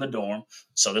was in the dorm.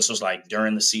 So this was like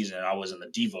during the season. I was in the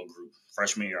Devo group.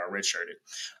 Freshman year, I redshirted.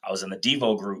 I was in the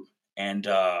Devo group, and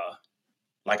I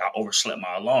overslept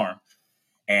my alarm.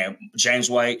 And James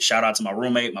White, shout out to my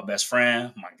roommate, my best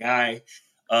friend, my guy.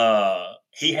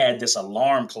 He had this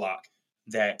alarm clock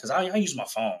because I use my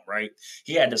phone, right?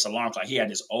 He had this alarm clock. He had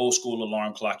this old school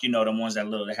alarm clock, the ones that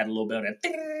had a little bell that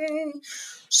ding.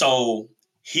 So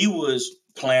he was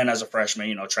playing as a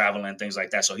freshman, traveling, things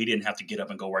like that. So he didn't have to get up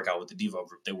and go work out with the Devo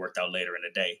group. They worked out later in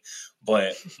the day.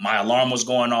 But my alarm was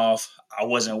going off. I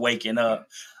wasn't waking up.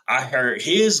 I heard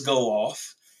his go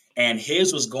off, and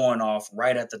his was going off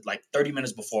right at 30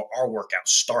 minutes before our workout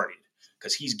started,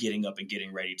 because he's getting up and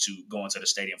getting ready to go into the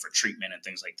stadium for treatment and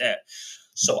things like that.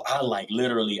 So I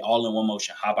literally all in one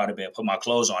motion, hop out of bed, put my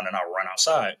clothes on, and I run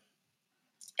outside.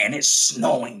 And it's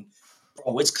snowing.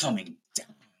 Bro, it's coming down.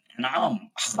 And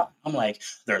I'm like,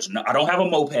 I don't have a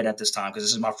moped at this time because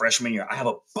this is my freshman year. I have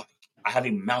a bike. I have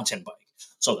a mountain bike.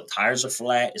 So the tires are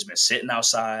flat. It's been sitting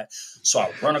outside. So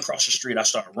I run across the street. I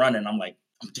start running. I'm like,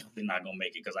 I'm definitely not going to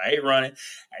make it because I hate running.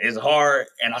 It's hard.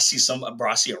 And I see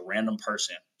I see a random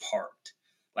person parked,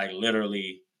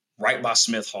 literally right by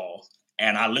Smith Hall.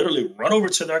 And I literally run over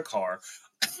to their car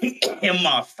in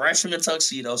my freshman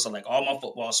tuxedo. So all my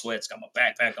football sweats, got my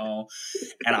backpack on,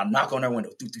 and I knock on their window.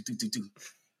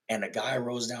 And the guy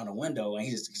rolls down the window, and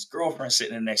his girlfriend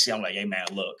sitting in the next seat. I'm like, hey, man,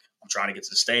 look, I'm trying to get to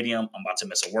the stadium. I'm about to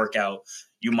miss a workout.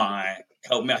 You mind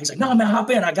help me out? He's like, no, man, hop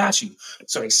in. I got you.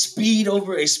 So they speed up,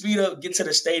 get to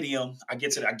the stadium. I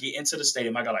get into the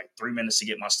stadium. I got 3 minutes to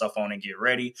get my stuff on and get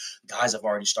ready. Guys have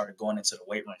already started going into the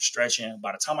weight room stretching.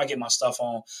 By the time I get my stuff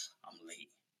on, I'm late.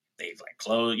 They've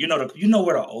closed. You know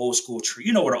where the old school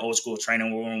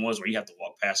training room was, where you have to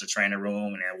walk past the training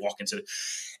room and then walk into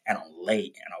and I'm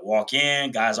late. And I walk in,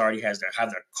 guys already have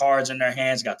their cards in their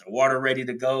hands, got their water ready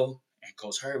to go. And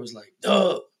Coach Hurd was like,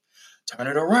 Doug, turn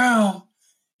it around.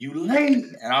 You late.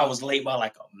 And I was late by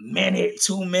a minute,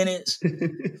 2 minutes.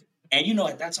 And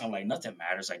at that time, nothing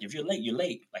matters. If you're late, you're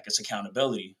late. It's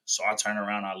accountability. So I turn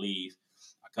around, I leave.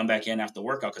 I come back in after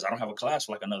workout because I don't have a class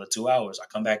for another 2 hours. I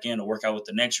come back in to work out with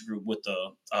the next group, with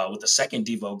the second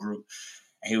Devo group.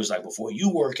 And he was like, before you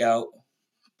work out,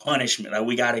 punishment.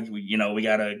 We gotta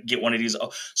get one of these.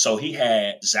 So he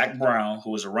had Zach Brown, who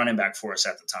was a running back for us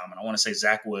at the time. And I want to say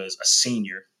Zach was a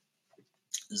senior.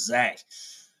 Zach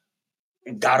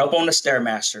got up on the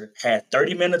Stairmaster, had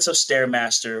 30 minutes of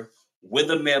Stairmaster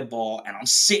with a med ball, and I'm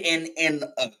sitting in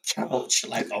a couch,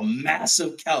 a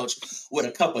massive couch with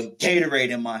a cup of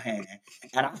Gatorade in my hand.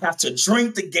 And I have to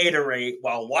drink the Gatorade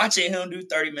while watching him do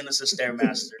 30 minutes of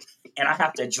Stairmaster. And I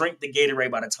have to drink the Gatorade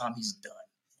by the time he's done.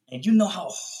 And you know how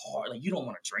hard, you don't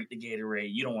want to drink the Gatorade.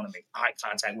 You don't want to make eye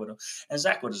contact with him. And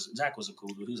Zach was a cool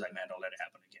dude. He was like, man, don't let it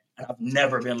happen again. And I've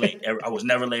never been late. I was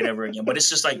never late ever again. But it's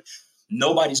just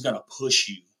nobody's going to push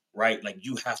you, right?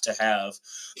 You have to have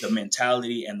the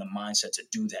mentality and the mindset to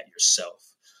do that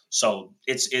yourself. So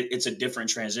it's a different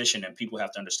transition, and people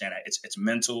have to understand that it's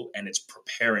mental and it's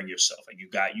preparing yourself. You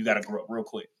got to grow up real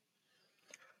quick.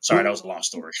 Sorry, that was a long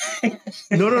story.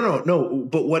 No.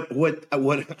 But what I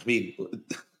mean,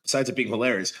 besides it being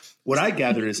hilarious, what I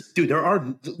gather is, dude, there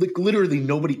are literally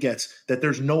nobody gets that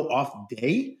there's no off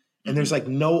day and there's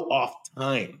no off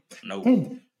time.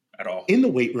 No, at all. In the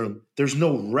weight room, there's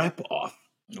no rep off.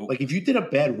 Nope. If you did a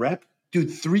bad rep,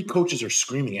 dude, 3 coaches are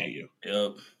screaming at you.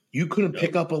 Yep. You couldn't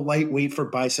pick up a lightweight for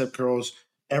bicep curls.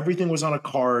 Everything was on a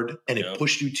card, and it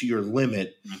pushed you to your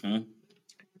limit. Mm-hmm.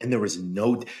 And there was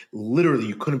literally,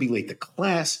 you couldn't be late to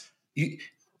class.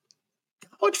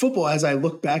 College football, as I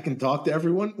look back and talk to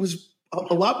everyone, was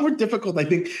a lot more difficult. I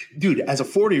think, dude, as a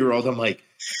 40-year-old, I'm like,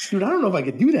 dude, I don't know if I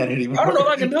could do that anymore. I don't know if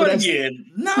I can do it again.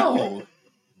 No.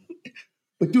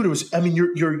 But dude, it was,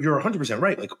 you're 100%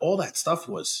 right. All that stuff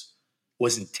was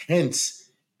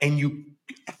intense, and you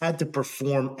had to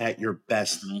perform at your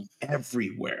best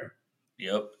everywhere.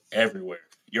 Yep. Everywhere.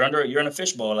 You're in a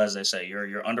fishbowl, as they say.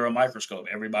 You're under a microscope.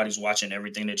 Everybody's watching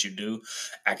everything that you do.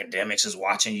 Academics is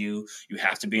watching you. You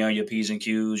have to be on your P's and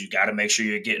Q's. You got to make sure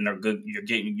you're getting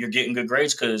good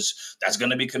grades, because that's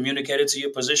going to be communicated to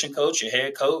your position coach, your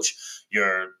head coach,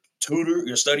 your tutor,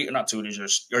 your study, not tutors,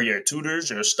 your tutors,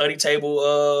 your study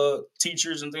table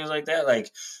teachers and things like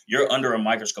that. You're under a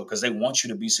microscope because they want you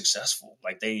to be successful.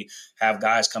 They have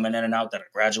guys coming in and out that are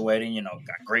graduating,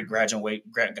 got great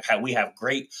we have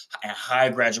great and high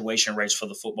graduation rates for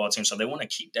the football team. So they want to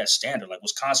keep that standard.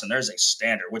 Wisconsin, there's a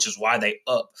standard, which is why they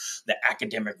up the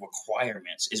academic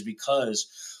requirements, is because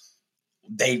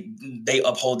they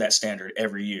uphold that standard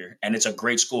every year, and it's a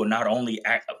great school. Not only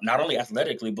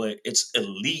athletically, but it's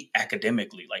elite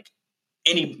academically. Like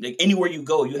anywhere you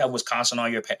go, you have Wisconsin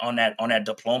on that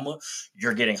diploma,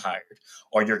 you're getting hired,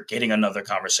 or you're getting another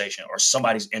conversation, or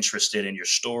somebody's interested in your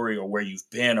story or where you've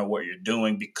been or what you're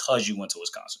doing because you went to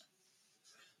Wisconsin.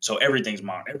 So everything's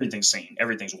monitored, everything's seen,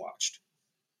 everything's watched.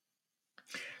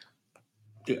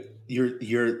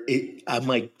 I'm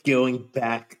like going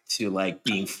back to like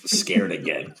being scared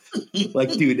again.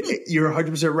 Like, dude, you're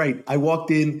 100% right. I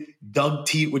walked in, Doug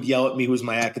Teat would yell at me, who was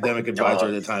my academic advisor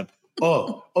at the time.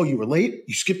 Oh, you were late?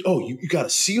 You skipped? Oh, you got a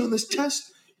C on this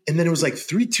test? And then it was like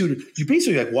 3-2. You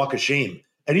basically like walk of shame.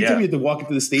 Anytime you had to walk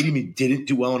into the stadium, you didn't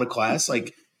do well in a class.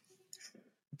 Like,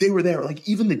 they were there. Like,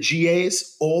 even the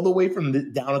GAs, all the way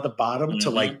from down at the bottom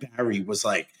to like Barry was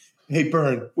like, hey,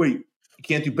 Byrne, wait, you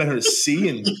can't do better than a C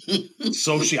in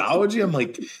sociology? I'm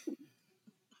like,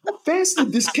 how fast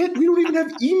did this get? We don't even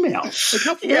have email. Like,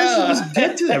 how fast did this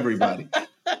get to everybody?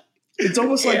 It's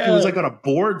almost like it was like on a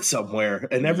board somewhere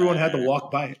and everyone had to walk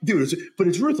by. Dude, but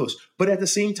it's ruthless. But at the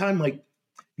same time, like,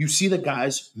 you see the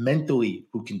guys mentally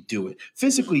who can do it.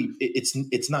 Physically,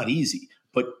 it's not easy.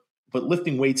 But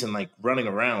lifting weights and like running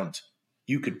around,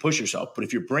 you could push yourself. But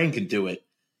if your brain can do it,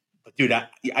 but dude,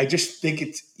 I just think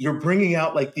you're bringing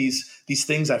out like these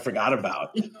things I forgot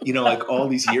about, like all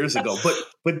these years ago.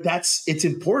 But it's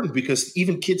important because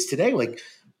even kids today, like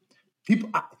people,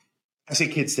 I say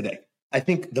kids today, I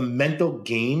think the mental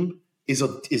game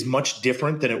is much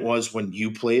different than it was when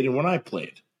you played and when I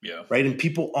played. Yeah. Right. And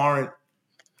people aren't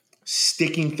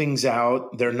sticking things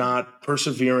out. They're not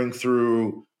persevering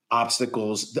through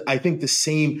obstacles. I think the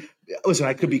same. Listen,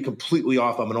 I could be completely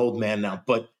off. I'm an old man now,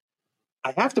 but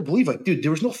I have to believe, like, dude,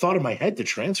 there was no thought in my head to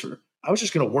transfer. I was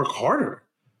just going to work harder.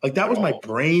 Like, that was my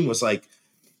brain was like,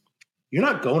 you're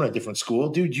not going to a different school,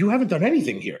 dude. You haven't done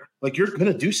anything here. Like, you're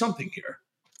going to do something here.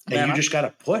 And you just got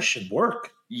to push and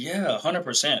work. Yeah,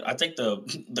 100%. I think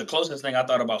the closest thing I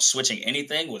thought about switching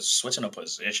anything was switching a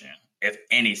position, if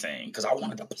anything, because I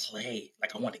wanted to play.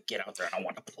 Like, I wanted to get out there and I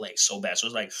wanted to play so bad. So it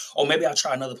was like, oh, maybe I'll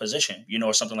try another position,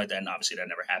 or something like that. And obviously that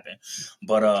never happened.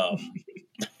 But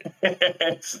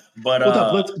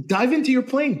let's dive into your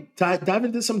playing. Dive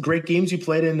into some great games you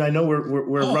played in. I know we're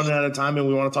running out of time and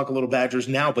we want to talk a little Badgers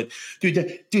now, but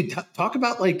dude, talk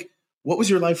about like, what was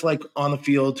your life like on the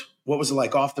field? What was it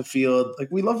like off the field? Like,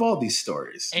 we love all these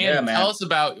stories. And tell us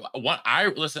about what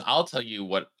I'll tell you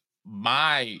what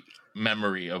my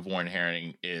memory of Warren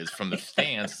Herring is from the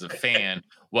stands as a fan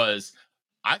was,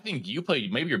 I think you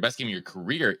played maybe your best game of your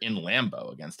career in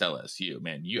Lambeau against LSU.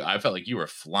 Man, I felt like you were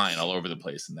flying all over the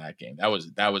place in that game. That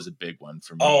was a big one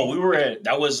for me. Oh,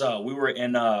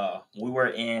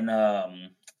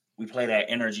 we played at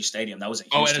Energy Stadium. That was in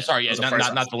Houston. And sorry,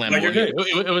 not the Lambeau. No, you're good.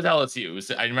 It was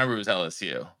LSU. I remember it was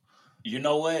LSU. You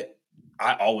know what?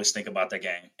 I always think about that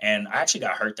game. And I actually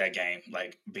got hurt that game,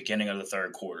 like beginning of the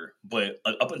third quarter. But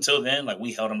up until then, like,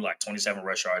 we held them like 27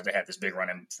 rush yards. They had this big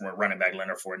running back,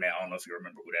 Leonard Fournette. I don't know if you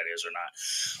remember who that is or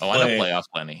not. I know playoffs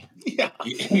plenty.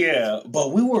 Yeah.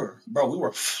 But we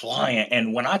were flying.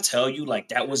 And when I tell you, like,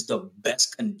 that was the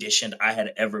best conditioned I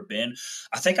had ever been,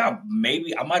 I think I might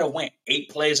have went 8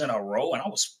 plays in a row and I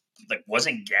was like,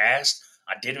 wasn't gassed.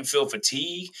 I didn't feel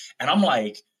fatigue. And I'm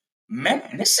like,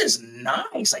 man, this is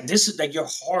nice. Like, this is like your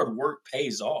hard work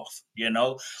pays off, And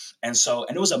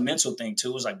it was a mental thing too.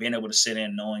 It was like being able to sit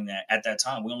in knowing that at that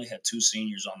time, we only had 2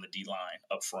 seniors on the D line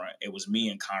up front. It was me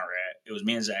and Conrad. It was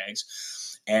me and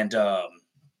Zags. And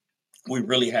we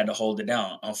really had to hold it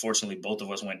down. Unfortunately, both of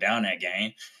us went down that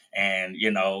game. And,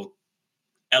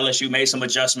 LSU made some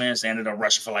adjustments. They ended up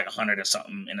rushing for like 100 or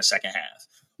something in the second half.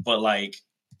 But like,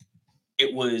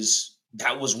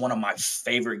 that was one of my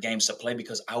favorite games to play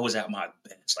because I was at my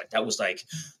best. Like, that was like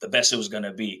the best it was going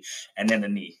to be. And then the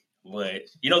knee. But,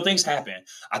 things happen.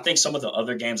 I think some of the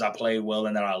other games I played well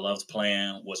and that I loved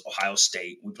playing was Ohio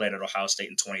State. We played at Ohio State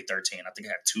in 2013. I think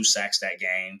I had 2 sacks that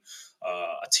game,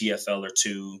 a TFL or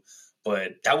 2.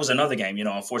 But that was another game.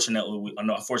 Unfortunately,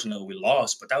 we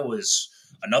lost. But that was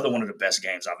another one of the best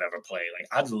games I've ever played. Like,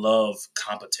 I love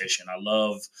competition. I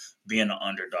love being an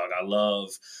underdog. I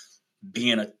love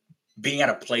being at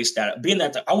a place that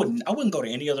I wouldn't go to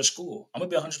any other school. I'm gonna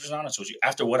be 100% honest with you.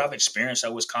 After what I've experienced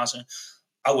at Wisconsin,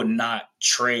 I would not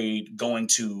trade going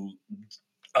to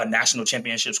a national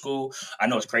championship school. I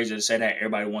know it's crazy to say that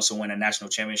everybody wants to win a national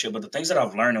championship, but the things that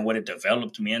I've learned and what it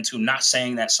developed me into, not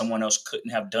saying that someone else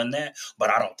couldn't have done that,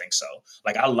 but I don't think so.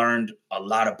 Like, I learned a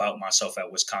lot about myself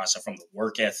at Wisconsin, from the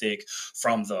work ethic,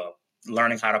 from the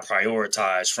learning how to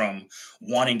prioritize, from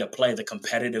wanting to play, the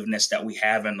competitiveness that we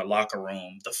have in the locker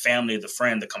room, the family, the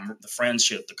friend, the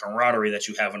friendship, the camaraderie that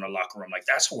you have in the locker room. Like,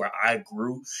 that's where I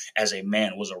grew as a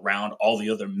man, was around all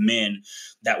the other men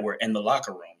that were in the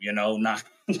locker room, not,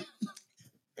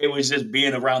 it was just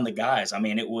being around the guys. I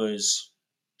mean, it was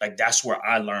like, that's where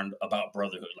I learned about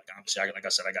brotherhood. Like, obviously, like I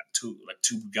said, I got two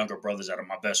younger brothers that are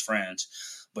my best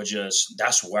friends. But just,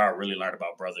 that's where I really learned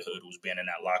about brotherhood, was being in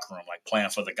that locker room, like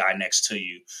playing for the guy next to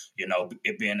you,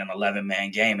 it being an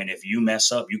 11-man game. And if you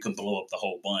mess up, you can blow up the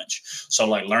whole bunch. So,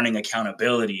 like, learning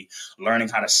accountability, learning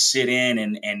how to sit in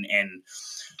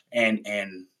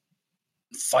and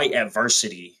fight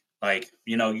adversity. Like,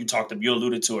 you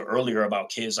alluded to it earlier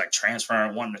about kids like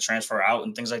wanting to transfer out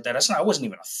and things like that. It wasn't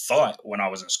even a thought when I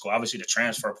was in school. Obviously, the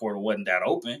transfer portal wasn't that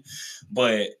open,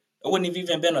 but it wouldn't have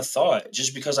even been a thought,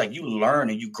 just because, like, you learn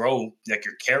and you grow, like,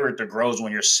 your character grows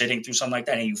when you're sitting through something like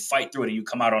that, and you fight through it and you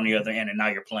come out on the other end, and now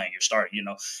you're playing, you're starting,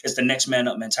 it's the next man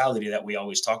up mentality that we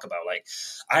always talk about. Like,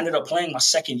 I ended up playing my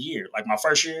second year. Like, my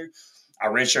first year, I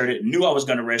redshirted, knew I was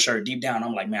going to redshirt. Deep down,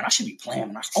 I'm like, man, I should be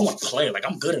playing. I want to play. Like,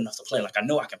 I'm good enough to play. Like, I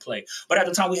know I can play. But at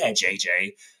the time, we had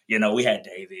JJ, we had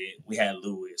David, we had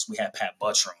Lewis, we had Pat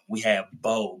Buttram, we had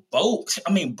Bo. Bo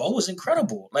was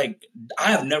incredible. Like, I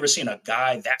have never seen a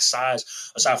guy that size,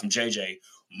 aside from JJ,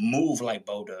 move like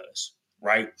Bo does,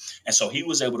 right? And so he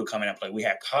was able to come in and play. We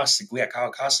had Kyle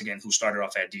Costigan, who started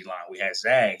off at D-line. We had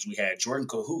Zags. We had Jordan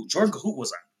Cahoot. Jordan Cahoot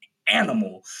was an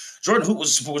animal. Jordan Hoot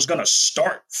was going to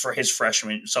start for his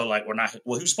freshman. So, like, he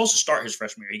was supposed to start his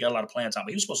freshman year. He got a lot of playing time, but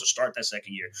he was supposed to start that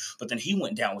second year. But then he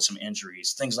went down with some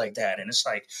injuries, things like that. And it's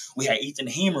like, we had Ethan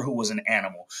Hemer, who was an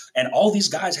animal. And all these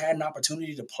guys had an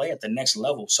opportunity to play at the next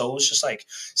level. So it was just like,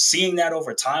 seeing that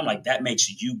over time, like, that makes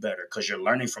you better, because you're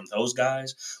learning from those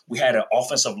guys. We had an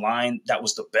offensive line that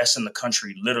was the best in the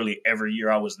country literally every year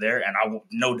I was there, and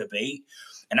no debate.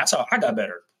 And that's how I got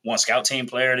better. Won Scout Team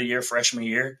Player of the Year freshman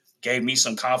year. Gave me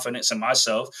some confidence in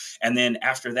myself. And then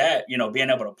after that,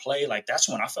 being able to play, like, that's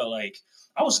when I felt like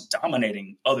I was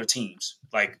dominating other teams,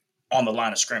 like, on the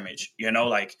line of scrimmage,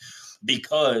 like,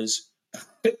 because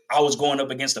I was going up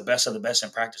against the best of the best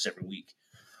in practice every week.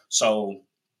 So,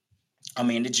 I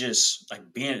mean, it just,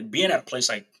 like, being at a place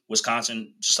like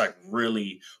Wisconsin just, like,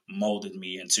 really molded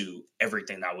me into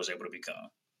everything that I was able to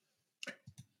become.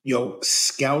 Yo,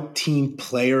 Scout Team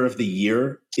Player of the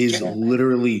Year is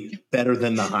literally better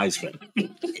than the Heisman.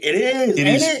 It is.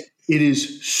 It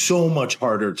is so much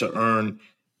harder to earn.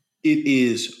 It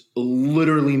is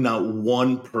literally not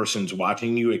one person's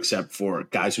watching you except for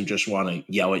guys who just want to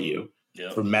yell at you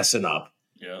for messing up.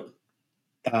 Yeah.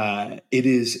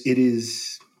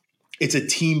 It's a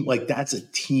team, like, that's a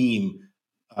team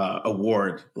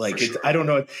award. Like, sure. I don't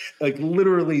know. Like,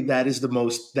 literally, that is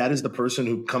the person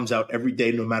who comes out every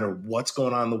day, no matter what's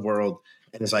going on in the world,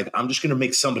 and is like, I'm just going to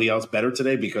make somebody else better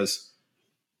today, because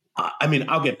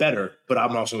I'll get better, but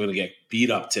I'm also going to get beat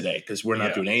up today, because we're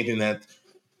not doing anything that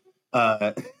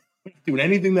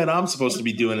I'm supposed to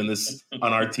be doing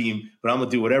on our team, but I'm going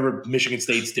to do whatever Michigan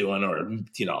State's doing, or,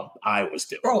 Iowa's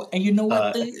doing. Bro, and you know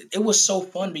what? It was so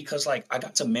fun, because, like, I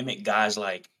got to mimic guys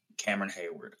like Cameron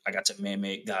Hayward. I got to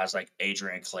mimic guys like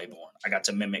Adrian Claiborne. I got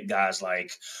to mimic guys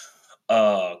like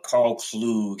Carl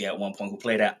Klug at one point, who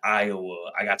played at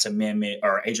Iowa. I got to mimic,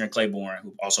 or Adrian Claiborne,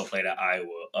 who also played at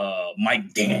Iowa.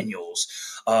 Mike Daniels,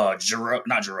 not Jerome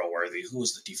Worthy, who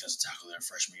was the defensive tackle there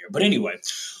freshman year. But anyway,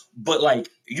 like,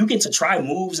 you get to try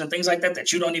moves and things like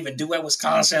that you don't even do at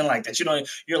Wisconsin. Like, that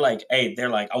you're like, hey, they're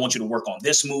like, I want you to work on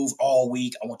this move all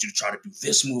week. I want you to try to do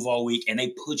this move all week. And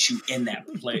they put you in that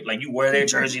play. Like, you wear their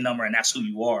jersey number, and that's who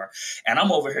you are. And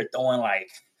I'm over here throwing, like,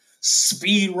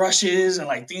 speed rushes and,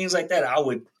 like, things like that I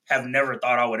would have never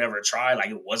thought I would ever try. Like,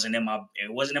 it wasn't in my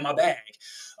bag.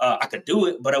 I could do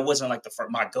it, but it wasn't like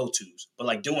my go-tos. But,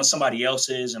 like, doing somebody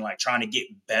else's and, like, trying to get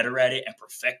better at it and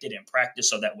perfect it in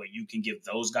practice, so that way you can give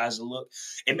those guys a look,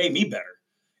 it made me better.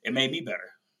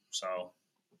 So,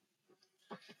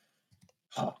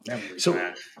 memories,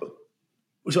 man.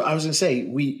 So I was gonna say,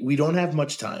 we don't have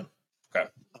much time. Okay.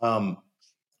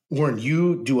 Warren,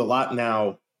 you do a lot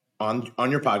now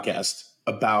on your podcast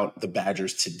about the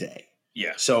Badgers today.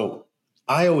 Yeah. So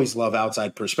I always love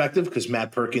outside perspective, because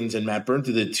Matt Perkins and Matt Burnt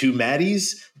are the two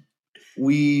Matties.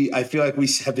 I feel like we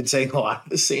have been saying a lot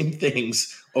of the same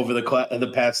things over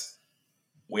the past.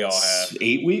 We all have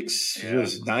 8 weeks,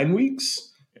 9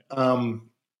 weeks. Yeah.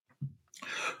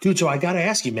 Dude, so I got to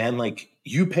ask you, man. Like,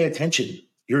 you pay attention.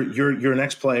 You're an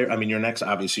ex-player. I mean,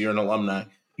 obviously you're an alumni.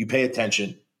 You pay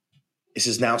attention. This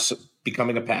is now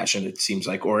becoming a passion, it seems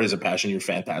like, or is a passion. You're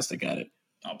fantastic at it.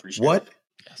 I appreciate it.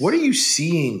 What are you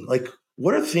seeing? Like,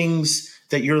 what are things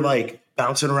that you're like,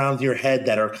 bouncing around in your head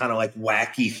that are kind of like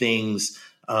wacky things?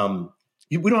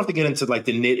 We don't have to get into like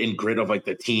the knit and grit of like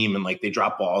the team and like they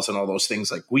drop balls and all those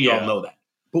things. Like we all know that.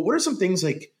 But what are some things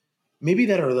like maybe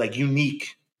that are like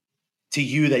unique to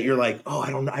you that you're like, oh,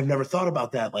 I've never thought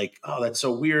about that. Like, oh, that's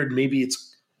so weird. Maybe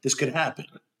this could happen.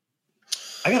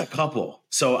 I got a couple.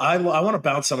 So I want to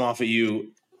bounce some off of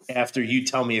you after you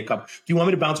tell me a couple. Do you want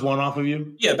me to bounce one off of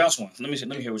you? Yeah, bounce one. Let me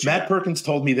hear what you Matt Perkins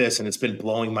told me this, and it's been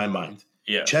blowing my mind.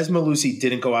 Yeah. Ches Malusi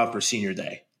didn't go out for senior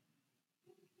day.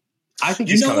 I think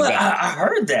he's coming back. I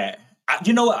heard that.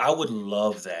 You know what? I would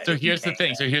love that. So here's the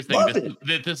thing.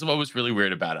 This is what was really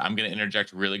weird about it. I'm going to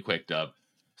interject really quick, Dub.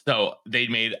 So they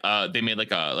made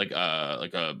like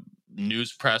a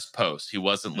news press post. He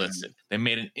wasn't listed. They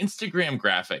made an Instagram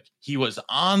graphic. He was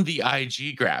on the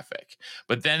IG graphic,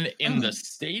 but then in the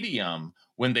stadium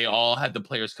when they all had the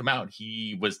players come out,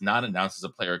 he was not announced as a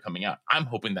player coming out. I'm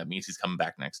hoping that means he's coming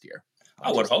back next year.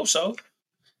 I would hope so.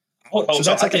 I would hope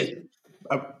so.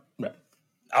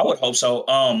 I would hope so.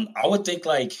 I would think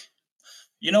like,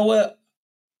 you know what?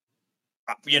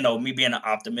 Me being an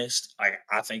optimist,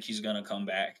 I think he's gonna come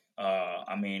back.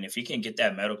 I mean, if he can get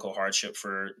that medical hardship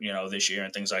for this year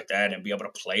and things like that, and be able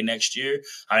to play next year,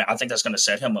 I think that's gonna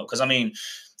set him up. Because I mean,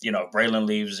 if Braylon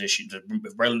leaves this year,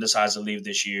 if Braylon decides to leave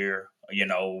this year,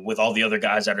 with all the other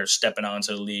guys that are stepping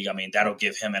onto the league, I mean, that'll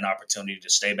give him an opportunity to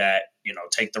stay back,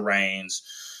 take the reins.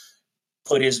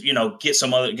 Put his, get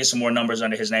some more numbers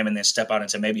under his name, and then step out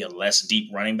into maybe a less deep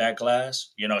running back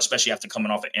class. Especially after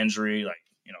coming off an injury, like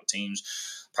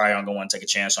teams probably aren't going to want to take a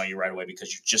chance on you right away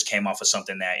because you just came off of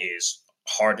something that is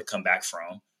hard to come back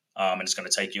from, and it's going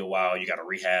to take you a while. You got to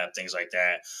rehab, things like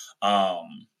that.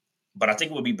 But I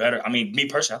think it would be better. I mean, me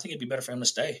personally, I think it'd be better for him to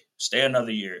stay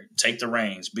another year, take the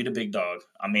reins, be the big dog.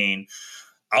 I mean,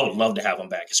 I would love to have him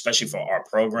back, especially for our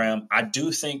program. I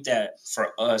do think that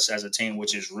for us as a team,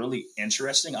 which is really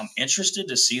interesting, I'm interested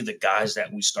to see the guys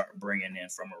that we start bringing in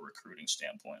from a recruiting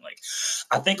standpoint. Like,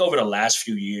 I think over the last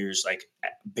few years, like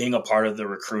being a part of the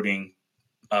recruiting,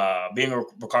 being a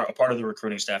part of the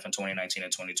recruiting staff in 2019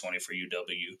 and 2020 for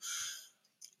UW,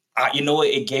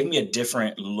 it gave me a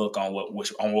different look on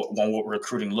what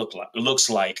recruiting looks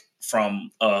like from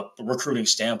a recruiting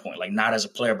standpoint, like not as a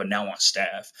player, but now on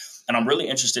staff. And I'm really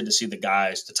interested to see the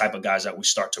type of guys that we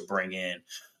start to bring in,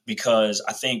 because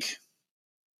I think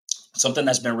something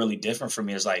that's been really different for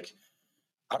me is like,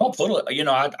 I don't put, and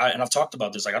I've talked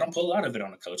about this, like I don't put a lot of it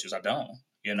on the coaches. I don't,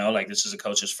 like this is a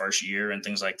coach's first year and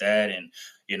things like that. And,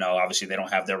 obviously they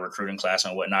don't have their recruiting class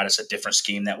and whatnot. It's a different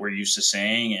scheme that we're used to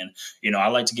seeing. And, I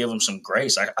like to give them some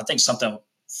grace. I think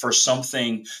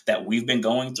something that we've been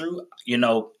going through,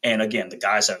 and again, the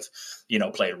guys have,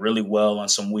 played really well on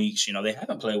some weeks. They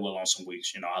haven't played well on some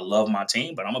weeks. I love my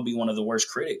team, but I'm going to be one of the worst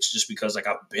critics just because like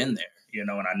I've been there,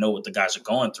 and I know what the guys are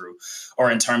going through,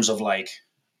 or in terms of like,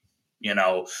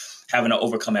 having to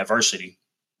overcome adversity.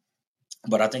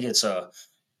 But I think it's I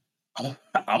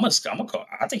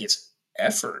think it's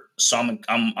effort. So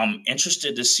I'm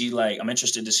interested to see like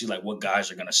what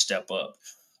guys are going to step up,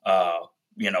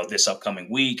 this upcoming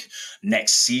week,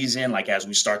 next season, like as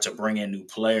we start to bring in new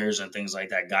players and things like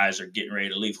that, guys are getting ready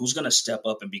to leave. Who's going to step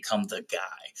up and become the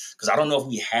guy? Because I don't know if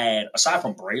we had, aside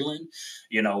from Braylon,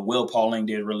 Will Pauling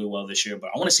did really well this year,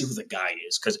 but I want to see who the guy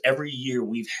is, because every year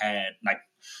we've had guys,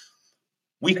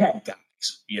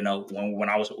 when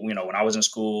I was in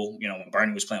school, when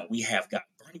Bernie was playing, we have guys.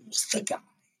 Bernie was the guy,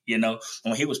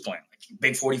 when he was playing, like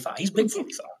big 45, he's big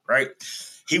 45, right?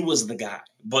 He was the guy.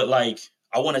 But like,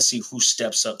 I want to see who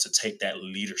steps up to take that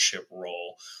leadership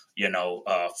role,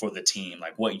 for the team.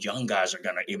 Like what young guys are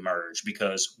going to emerge,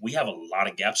 because we have a lot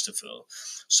of gaps to fill.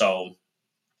 So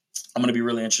I'm going to be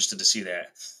really interested to see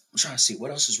that. I'm trying to see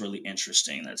what else is really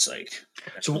interesting. That's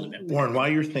so really Warren, while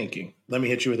you're thinking, let me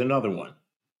hit you with another one.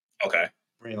 Okay.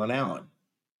 Braylon Allen.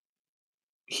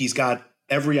 He's got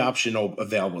every option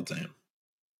available to him.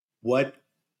 What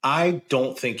I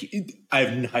don't think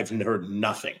I've heard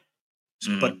nothing,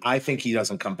 but I think he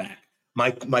doesn't come back.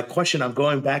 My question I'm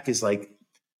going back is like,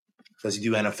 does he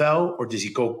do NFL or does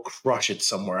he go crush it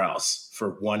somewhere else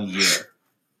for 1 year?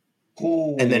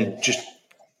 Ooh. And then just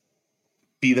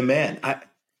be the man?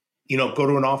 Go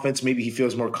to an offense. Maybe he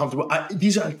feels more comfortable.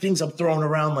 These are things I'm throwing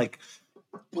around. Like,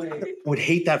 I would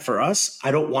hate that for us. I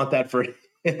don't want that for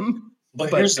him. But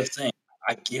here's the thing.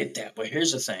 I get that. But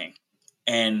here's the thing.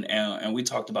 And we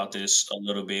talked about this a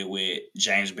little bit with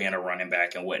James being a running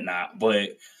back and whatnot.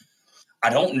 But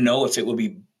I don't know if it would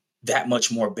be that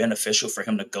much more beneficial for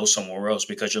him to go somewhere else,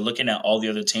 because you're looking at all the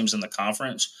other teams in the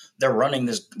conference. They're running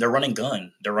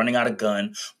gun. They're running out of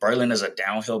gun. Braylon is a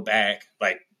downhill back,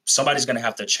 like somebody's going to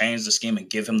have to change the scheme and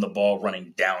give him the ball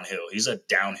running downhill. He's a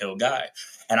downhill guy.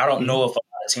 And I don't know if a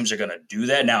lot of teams are going to do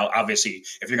that. Now, obviously,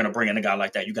 if you're going to bring in a guy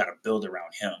like that, you got to build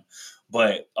around him.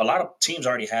 But a lot of teams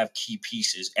already have key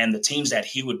pieces, and the teams that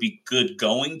he would be good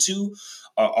going to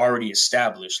are already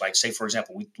established. Like, say, for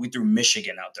example, we threw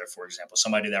Michigan out there, for example,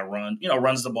 somebody that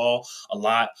runs the ball a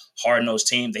lot, hard-nosed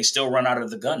team. They still run out of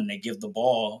the gun, and they give the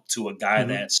ball to a guy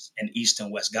that's an East and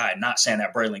West guy. Not saying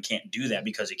that Braylon can't do that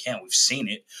because he can't. We've seen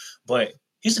it. But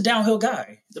he's a downhill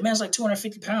guy. The man's like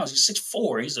 250 pounds. He's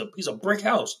 6'4". He's a brick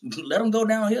house. Let him go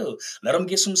downhill. Let him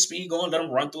get some speed going. Let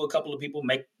him run through a couple of people,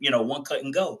 make, one cut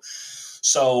and go.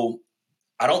 So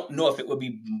I don't know if it would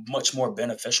be much more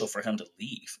beneficial for him to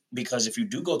leave, because if you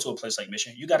do go to a place like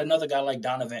Michigan, you got another guy like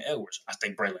Donovan Edwards. I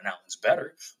think Braylon Allen's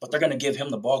better, but they're going to give him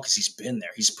the ball because he's been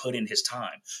there. He's put in his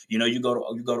time. You go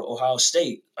to Ohio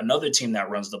State, another team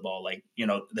that runs the ball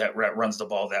that runs the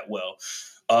ball that well,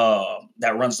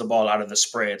 that runs the ball out of the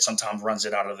spread, sometimes runs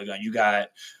it out of the gun. You got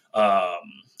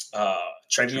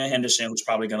TreVeyon Henderson, who's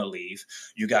probably going to leave.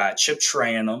 You got Chip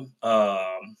Trayanum,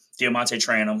 Diamante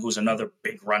Trayanum, who's another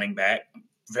big running back,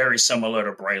 very similar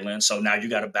to Braylon. So now you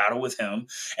got to battle with him,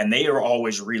 and they are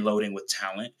always reloading with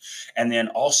talent. And then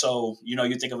also, you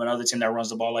think of another team that runs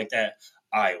the ball like that,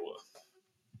 Iowa.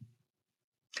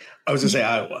 I was going to say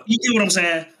Iowa. You get what I'm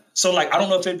saying? So, I don't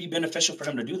know if it'd be beneficial for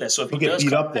him to do that. So if he'll get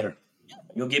beat up there,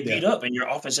 you'll get beat up, and your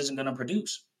offense isn't going to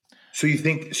produce. So you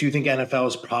think NFL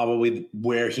is probably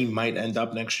where he might end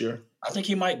up next year? I think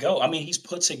he might go. I mean, he's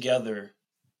put together.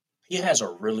 He has a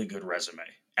really good resume,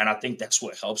 and I think that's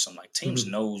what helps him. Like, teams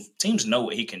know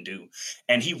what he can do,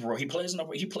 and he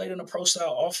played in a pro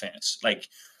style offense. Like,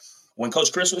 when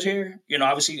Coach Chris was here,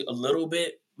 obviously a little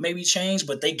bit maybe changed,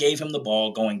 but they gave him the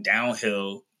ball going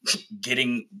downhill,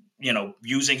 getting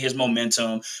using his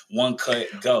momentum, one cut,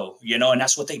 go, and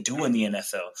that's what they do in the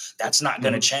NFL. That's not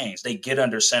going to change. They get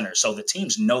under center. So the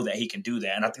teams know that he can do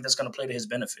that. And I think that's going to play to his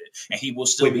benefit. And he will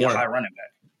still be a high running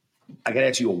back. I got to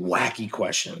ask you a wacky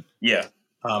question. Yeah.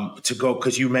 To go,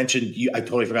 because you mentioned, I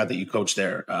totally forgot that you coached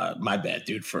there. My bad,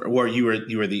 dude. Or you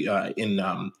were the in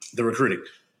the recruiting.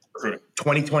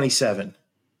 2027.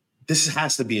 This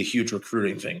has to be a huge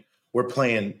recruiting thing. We're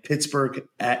playing Pittsburgh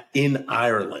in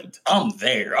Ireland. I'm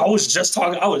there. I was just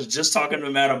talking to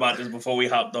Matt about this before we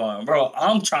hopped on. Bro,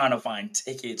 I'm trying to find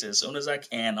tickets as soon as I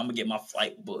can. I'm gonna get my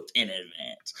flight booked in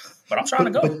advance. But I'm trying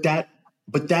to go.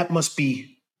 But that must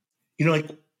be,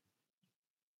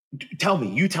 tell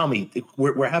me,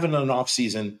 we're having an off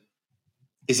season.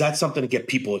 Is that something to get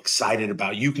people excited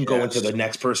about? You can go into the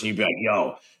next person, you'd be like,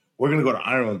 yo, we're gonna go to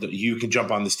Ireland. You can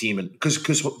jump on this team, and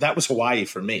because that was Hawaii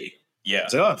for me. Yeah.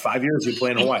 It's like, 5 years you play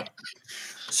in Hawaii.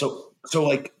 So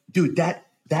dude, that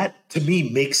to me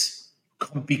makes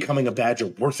becoming a Badger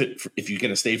worth it if you're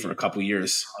going to stay for a couple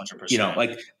years.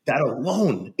 100%. That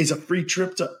alone is a free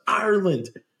trip to Ireland.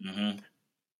 Mm-hmm.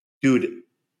 Dude,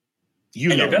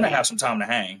 you're going to have some time to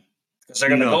hang because they're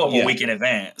going to go up a week in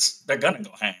advance. They're going to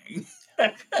go hang.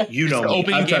 I'm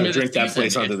trying to drink that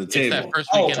place under the table. For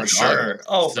sure.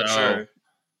 For sure.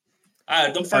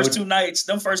 Them first two nights,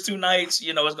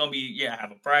 it's gonna be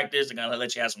have a practice. They're gonna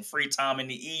let you have some free time in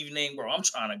the evening, bro. I'm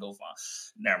trying to go find.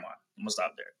 Never mind, I'm gonna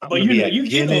stop there. But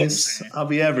Guinness, I'll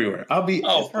be everywhere.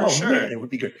 For sure. Man, it would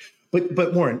be great.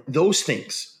 But Warren, those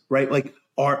things, right? The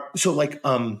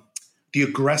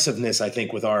aggressiveness, I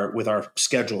think, with our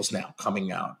schedules now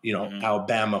coming out,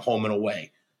 Alabama home and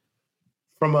away.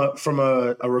 From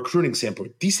a recruiting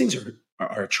standpoint, these things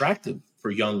are attractive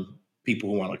for young people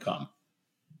who want to come.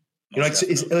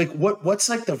 It's like what's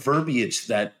like the verbiage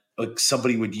that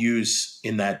somebody would use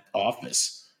in that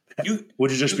office?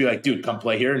 Would it just be like, dude, come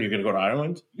play here and you're going to go to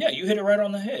Ireland? Yeah, you hit it right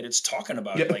on the head. It's talking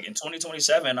about it. Like in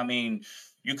 2027, I mean,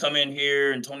 you come in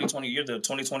here in 2020, you're the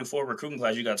 2024 recruiting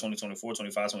class. You got 2024,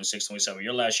 25, 26, 27.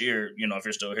 Your last year, if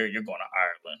you're still here, you're going to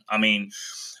Ireland. I mean,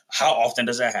 how often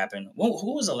does that happen?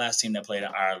 Who was the last team that played in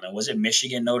Ireland? Was it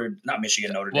Michigan, Notre Dame?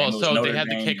 Well, so they had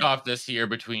the kickoff this year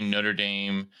between Notre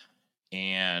Dame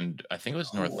and I think it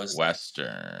was Northwestern.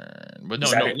 But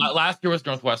last year was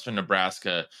Northwestern,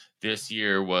 Nebraska. This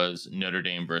year was Notre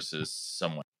Dame versus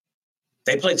someone.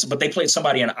 They played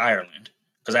somebody in Ireland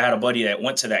because I had a buddy that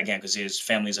went to that game because his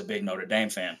family's a big Notre Dame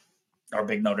fan. Or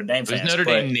big Notre Dame fans. It was Notre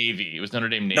Dame Navy. It was Notre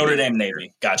Dame Navy. Notre Dame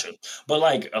Navy. Gotcha.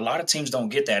 But a lot of teams don't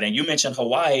get that. And you mentioned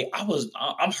Hawaii.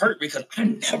 I'm hurt because I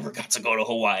never got to go to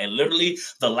Hawaii. Literally,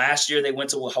 the last year they went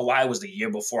to Hawaii was the year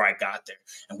before I got there,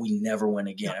 and we never went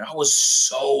again. And I was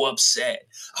so upset.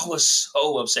 Because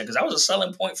that was a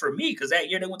selling point for me. Because that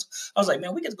year they went. I was like,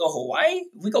 man, we get to go to Hawaii.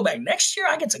 If we go back next year,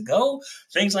 I get to go.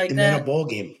 Things like that. And then a bowl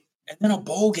game. And then a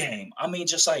bowl game. I mean,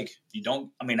 just like you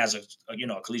don't. I mean, as a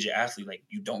collegiate athlete, like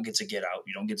you don't get to get out.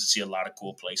 You don't get to see a lot of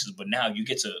cool places. But now you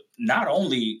get to. Not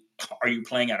only are you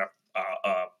playing at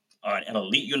an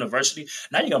elite university,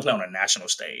 now you're gonna play on a national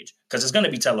stage because it's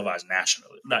gonna be televised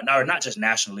nationally. Not just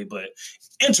nationally, but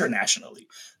internationally.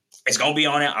 It's going to be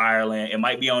on in Ireland. It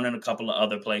might be on in a couple of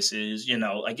other places,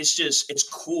 like it's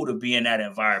cool to be in that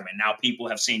environment. Now people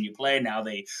have seen you play. Now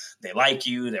they like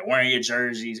you. They're wearing your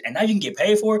jerseys and now you can get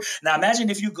paid for it. Now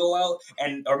imagine if you go out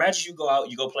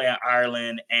you go play in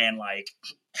Ireland and like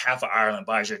half of Ireland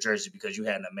buys your jersey because you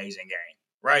had an amazing game,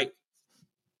 right?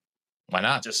 Why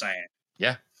not? Just saying.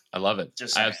 Yeah, I love it.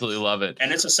 I absolutely love it.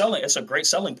 And it's a great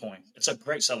selling point. It's a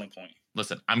great selling point.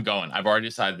 Listen, I'm going. I've already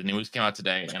decided. The news came out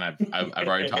today, and I've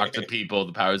already talked to people,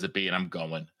 the powers that be, and I'm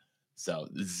going. So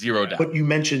 0 doubt. But you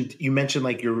mentioned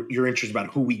like your interest about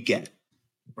who we get,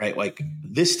 right? Like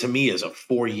this to me is a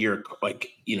 4-year, like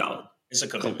it's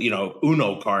a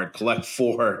Uno card, collect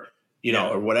 4,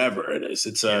 or whatever it is.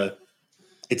 It's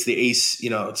it's the ace,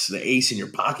 it's the ace in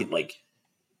your pocket. Like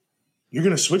you're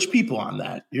gonna switch people on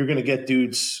that. You're gonna get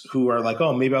dudes who are like,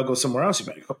 oh, maybe I'll go somewhere else.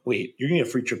 You're like, oh, wait, you're gonna get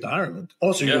a free trip to Ireland.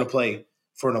 Also, you're gonna play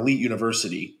for an elite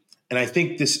university. And I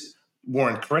think this,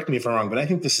 Warren, correct me if I'm wrong, but I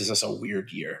think this is just a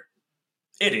weird year.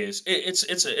 It is.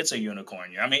 It's a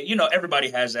unicorn year. I mean, everybody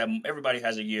has that. Everybody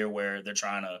has a year where they're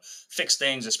trying to fix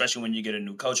things, especially when you get a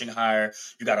new coaching hire.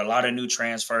 You got a lot of new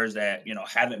transfers that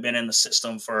haven't been in the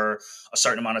system for a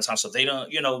certain amount of time, so they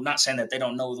don't. Not saying that they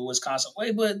don't know the Wisconsin way,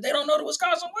 but they don't know the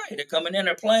Wisconsin way. They're coming in,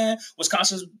 they're playing.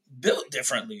 Wisconsin's built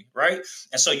differently, right?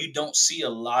 And so you don't see a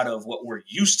lot of what we're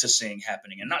used to seeing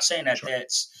happening. And not saying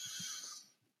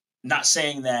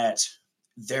that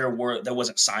there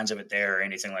wasn't signs of it there or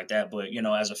anything like that. But,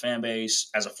 as a fan base,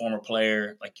 as a former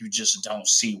player, like you just don't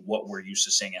see what we're used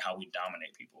to seeing and how we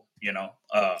dominate people,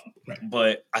 Right.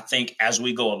 But I think as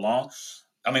we go along,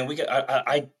 I mean,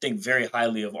 I think very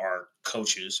highly of our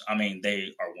coaches. I mean,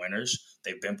 they are winners.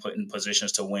 They've been put in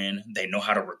positions to win. They know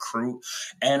how to recruit.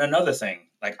 And another thing,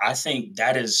 like, I think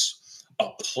that is a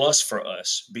plus for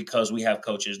us because we have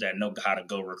coaches that know how to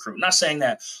go recruit. Not saying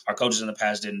that our coaches in the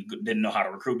past didn't know how to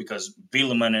recruit because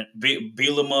Bielema,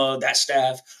 that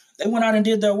staff, they went out and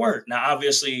did their work. Now,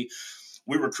 obviously,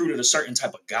 we recruited a certain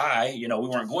type of guy. We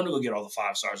weren't going to go get all the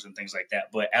 5 stars and things like that.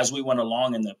 But as we went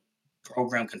along and the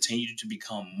program continued to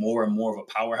become more and more of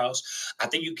a powerhouse, I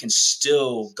think you can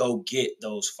still go get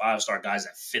those 5-star guys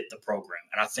that fit the program.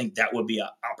 And I think that would be an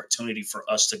opportunity for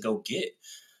us to go get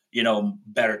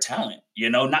better talent,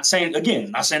 not saying that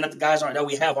the guys that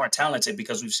we have aren't talented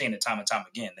because we've seen it time and time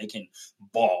again. They can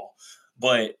ball,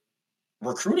 but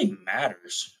recruiting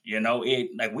matters,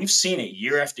 like we've seen it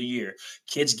year after year.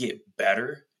 Kids get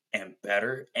better and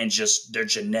better and just they're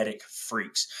genetic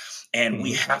freaks. And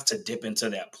we have to dip into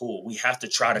that pool. We have to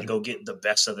try to go get the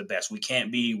best of the best. We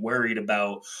can't be worried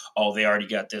about, oh, they already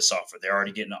got this offer. They're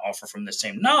already getting an offer from this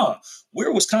team. No,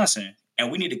 we're Wisconsin. And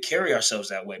we need to carry ourselves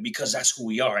that way because that's who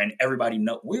we are. And everybody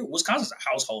knows Wisconsin's a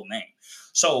household name.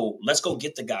 So let's go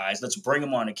get the guys. Let's bring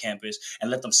them onto campus and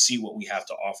let them see what we have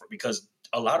to offer. Because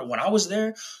when I was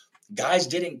there, guys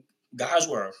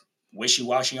were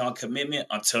wishy-washy on commitment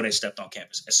until they stepped on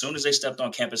campus. As soon as they stepped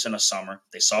on campus in the summer,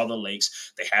 they saw the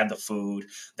lakes, they had the food,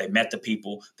 they met the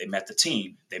people, they met the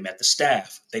team, they met the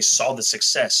staff, they saw the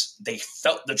success, they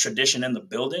felt the tradition in the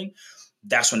building.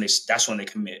 That's when they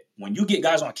commit. When you get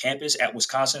guys on campus at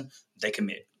Wisconsin, they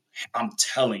commit. I'm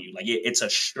telling you, like it's a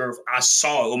sure. I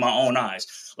saw it with my own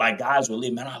eyes. Like guys would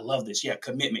leave, man, I love this. Yeah,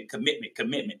 commitment,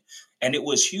 and it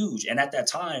was huge. And at that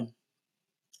time,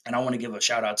 and I want to give a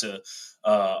shout out to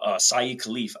Saeed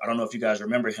Khalif. I don't know if you guys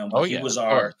remember him, but he was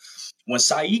when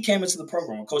Saeed came into the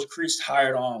program. When Coach Chris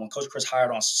hired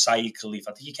on Saeed Khalif,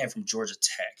 I think he came from Georgia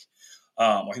Tech.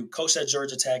 Or he coached at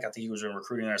Georgia Tech. I think he was in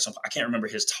recruiting there or something. I can't remember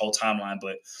his whole timeline,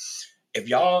 but if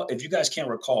you guys can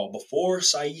recall, before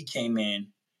Saeed came in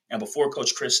and before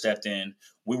Coach Chris stepped in,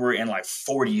 we were in like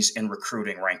 40s in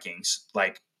recruiting rankings,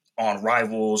 like on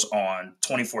Rivals, on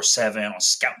 24/7, on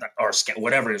Scout,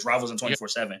 whatever it is, Rivals and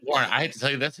 24/7. Warren, I hate to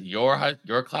tell you this,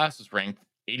 your class was ranked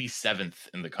 87th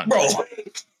in the country. Bro,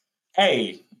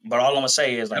 hey. But all I'm gonna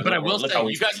say is, like, but I will say,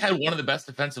 you guys had one of the best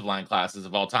defensive line classes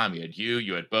of all time.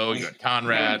 You had Bo, you had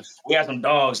Conrad. We have some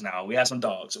dogs now. But that's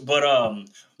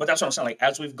what I'm saying. Like,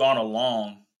 as we've gone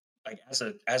along, like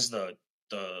as the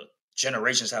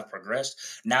generations have progressed,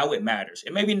 now it matters.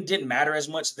 It maybe didn't matter as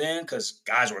much then because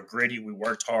guys were gritty. We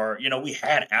worked hard. We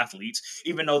had athletes,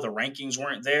 even though the rankings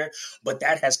weren't there. But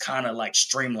that has kind of like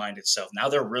streamlined itself. Now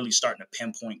they're really starting to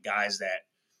pinpoint guys that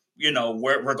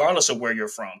regardless of where you're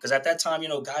from. Because at that time,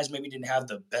 guys maybe didn't have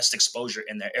the best exposure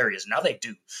in their areas. Now they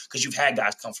do, because you've had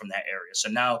guys come from that area. So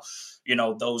now,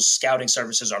 those scouting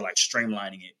services are like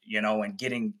streamlining it, and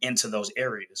getting into those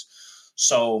areas.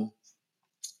 So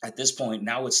at this point,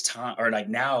 now it's time, or like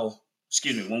now,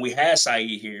 when we had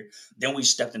Saeed here, then we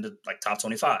stepped into like top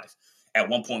 25. At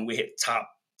one point, we hit top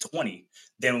 20.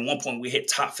 Then at one point, we hit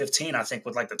top 15, I think,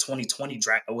 with like the 2020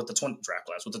 draft, with the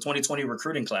 2020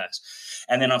 recruiting class.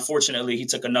 And then unfortunately, he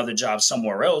took another job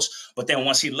somewhere else. But then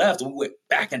once he left, we went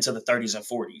back into the 30s and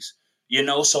 40s,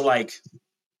 so like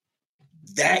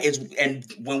that is, and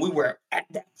when we were at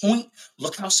that point,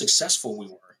 look how successful we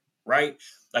were, right?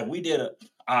 Like we did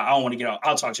I don't want to get out.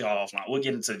 I'll talk to y'all offline. We'll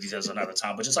get into the details another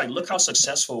time. But just like, look how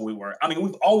successful we were. I mean,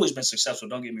 we've always been successful.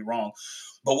 Don't get me wrong.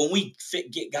 But when we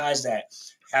get guys that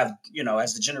have,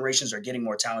 as the generations are getting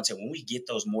more talented, when we get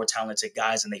those more talented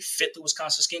guys and they fit the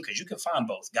Wisconsin scheme, because you can find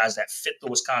both guys that fit the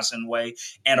Wisconsin way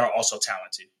and are also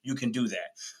talented. You can do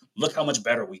that. Look how much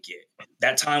better we get.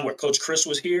 That time where Coach Chris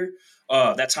was here,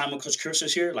 like,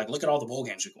 look at all the bowl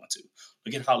games we're going to.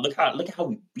 Look at how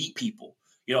we beat people.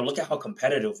 Look at how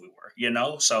competitive we were,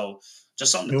 So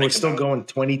just something to think we're still going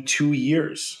 22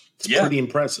 years. It's pretty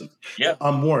impressive. Yeah.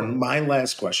 Warren, my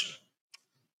last question.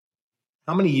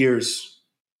 How many years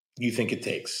do you think it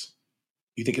takes?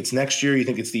 You think it's next year? You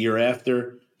think it's the year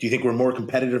after? Do you think we're more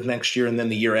competitive next year and then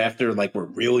the year after, like we're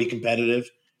really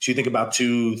competitive? So you think about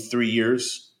 2-3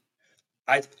 years?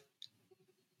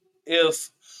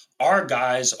 If our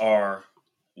guys are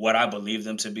what I believe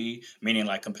them to be, meaning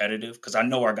like competitive, because I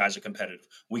know our guys are competitive,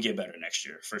 we get better next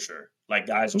year for sure. Like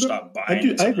guys will start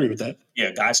buying. I agree with that.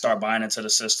 Yeah, guys start buying into the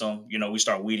system. We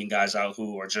start weeding guys out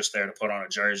who are just there to put on a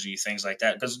jersey, things like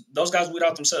that. Because those guys weed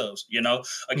out themselves.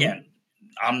 Again,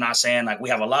 I'm not saying like we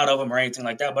have a lot of them or anything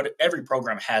like that, but every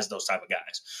program has those type of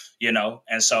guys.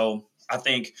 And so I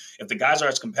think if the guys are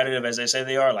as competitive as they say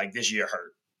they are, like this year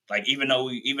hurt. Like even though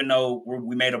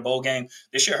we made a bowl game,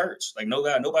 this year hurts. Like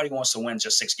nobody wants to win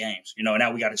just 6 games.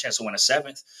 Now we got a chance to win a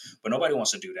 7th, but nobody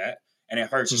wants to do that, and it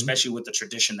hurts, especially with the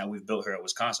tradition that we've built here at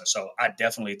Wisconsin. So I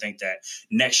definitely think that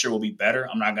next year will be better.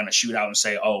 I'm not going to shoot out and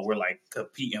say, oh, we're like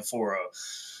competing for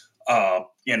a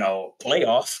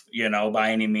playoff,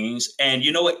 by any means. And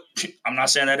you know what? I'm not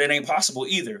saying that it ain't possible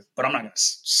either, but I'm not going to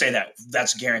say that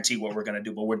that's guaranteed what we're going to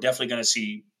do. But we're definitely going to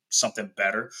see something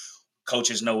better.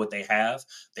 Coaches know what they have.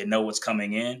 They know what's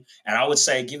coming in. And I would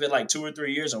say give it like 2 or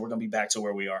 3 years and we're going to be back to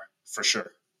where we are for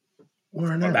sure.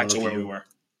 We're back to where we were.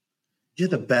 You're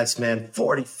the best, man.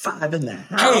 45 in the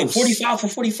house. Hey, 45 for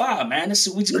 45, man.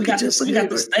 We got this thing, We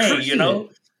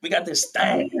got this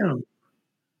thing. Damn.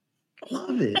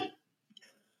 Love it.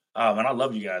 Oh, man, I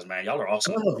love you guys, man. Y'all are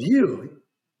awesome. I love you.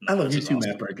 I love you too,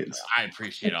 awesome. Matt Perkins. I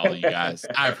appreciate all of you guys.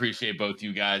 I appreciate both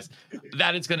you guys.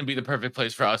 That is going to be the perfect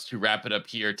place for us to wrap it up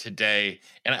here today.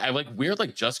 And we're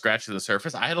just scratching the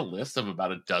surface. I had a list of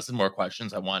about a dozen more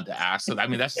questions I wanted to ask. So,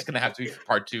 that's just going to have to be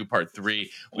part 2, part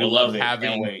 3. We love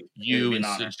having you and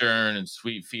Sojourn and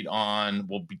Sweet Feet on.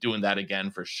 We'll be doing that again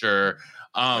for sure.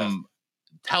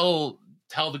 Tell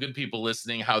the good people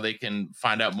listening how they can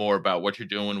find out more about what you're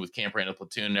doing with Camp Randall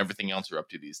Platoon and everything else you're up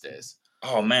to these days.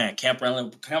 Oh, man, Camp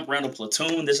Randall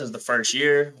Platoon, this is the first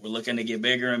year. We're looking to get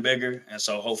bigger and bigger. And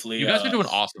so hopefully you guys are doing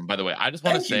awesome, by the way. I just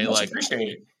want to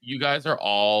say, you guys are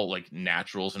all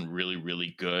naturals and really,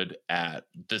 really good at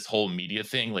this whole media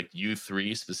thing. Like you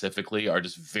 3 specifically are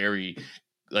just very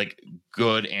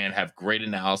good and have great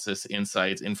analysis,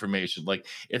 insights, information.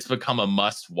 It's become a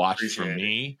must watch for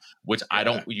me, which I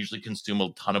don't usually consume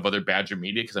a ton of other Badger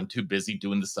media because I'm too busy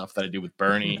doing the stuff that I do with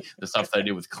Bernie, the stuff that I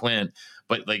do with Clint.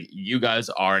 But you guys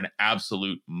are an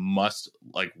absolute must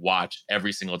watch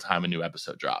every single time a new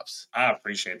episode drops. I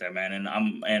appreciate that, man.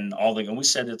 And we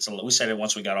said it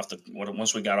once we got off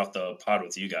the pod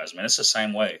with you guys, man. It's the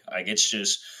same way. It's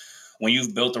just when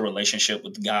you've built a relationship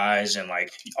with the guys and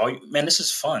man, this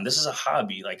is fun. This is a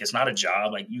hobby. It's not a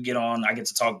job. You get on, I get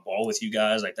to talk ball with you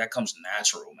guys. That comes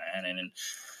natural, man. And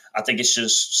I think it's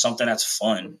just something that's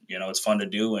fun. It's fun to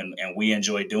do and we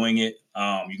enjoy doing it.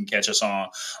 You can catch us on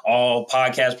all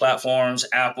podcast platforms,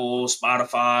 Apple,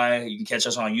 Spotify. You can catch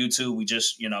us on YouTube. We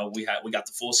just, we got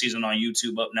the full season on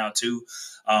YouTube up now too.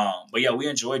 But yeah, we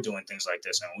enjoy doing things like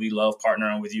this and we love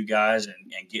partnering with you guys and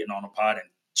getting on the pod and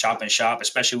chop and shop,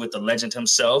 especially with the legend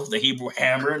himself, the Hebrew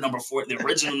Hammer, the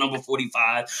original number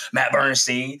 45, Matt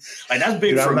Bernstein. That's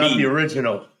big for me. I'm not the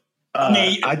original.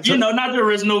 Not the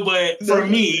original, but for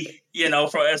me,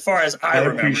 for as far as I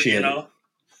remember, appreciate it.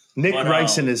 Nick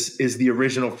Ryson is the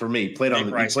original for me. He played in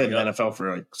the NFL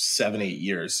for 7-8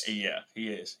 years. Yeah, he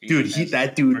is.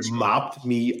 That dude mopped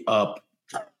me up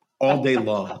all day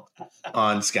long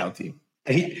on scout team.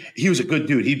 He was a good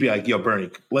dude. He'd be like, "Yo, Bernie,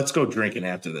 let's go drinking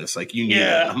after this. Like, you need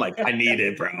it." I'm like, "I need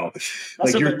it, bro.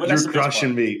 Like, you're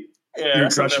crushing me. You're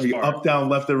crushing me up, down,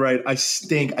 left, and right. I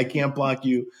stink. I can't block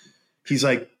you." He's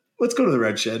like, "Let's go to the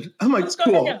Red Shed." I'm like,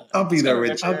 "Cool. I'll be there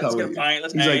with you. I'll go with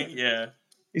you."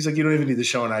 He's like, "You don't even need to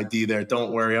show an ID there.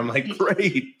 Don't worry." I'm like,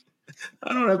 "Great.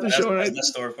 I don't have to show an ID." That's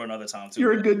a story for another time, too.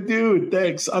 You're a good dude.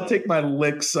 Thanks. I'll take my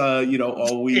licks,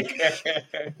 all week. As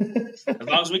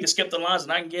long as we can skip the lines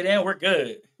and I can get in, we're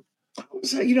good. I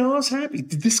was happy.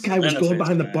 This guy was going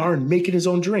behind the bar and making his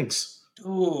own drinks.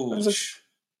 Ooh. I was like,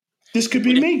 this could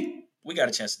be me. We got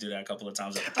a chance to do that a couple of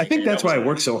times. I think that's why I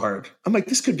work so hard. I'm like,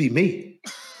 this could be me.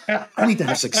 I need to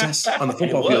have success on the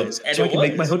football field so I can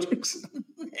make my own drinks.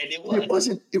 And it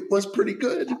wasn't. It was pretty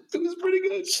good. It was pretty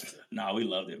good. No, we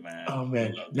loved it, man. Oh,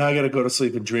 man. Now I got to go to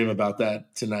sleep and dream about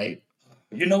that tonight.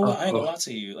 You know what? I ain't going to lie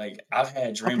to you. Like, I've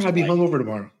had dreams. I'll probably be hungover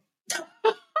tomorrow.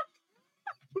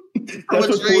 That's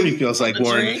what 40 feels like,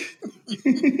 Warren.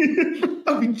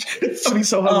 I'll be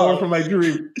so hungover from my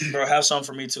dream. Bro, have some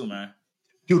for me too, man.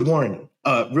 Dude, Warren,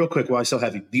 real quick while I still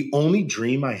have you. The only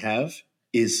dream I have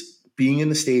is being in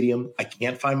the stadium. I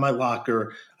can't find my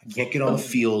locker. I can't get on the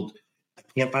field. I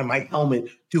can't find my helmet.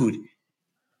 Dude,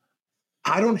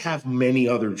 I don't have many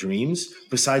other dreams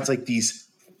besides like these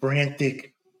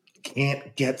frantic,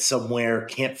 can't get somewhere,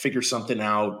 can't figure something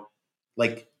out.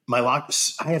 Like my lock,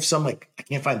 I have some like I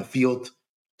can't find the field.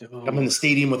 Dude. I'm in the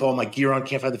stadium with all my gear on,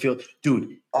 can't find the field.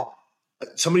 Dude,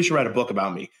 somebody should write a book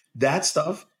about me. That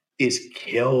stuff is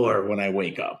killer when I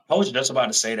wake up. I was just about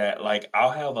to say that. Like,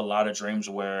 I'll have a lot of dreams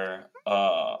where,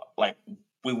 like,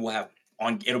 we will have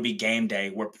it'll be game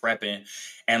day. We're prepping,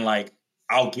 and like,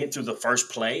 I'll get through the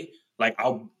first play. Like, I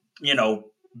don't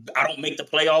make the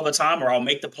play all the time, or I'll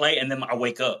make the play and then I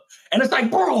wake up, and it's like,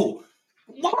 bro,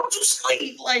 why don't you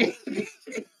sleep? Like,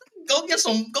 go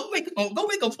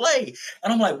make a play.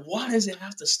 And I'm like, why does it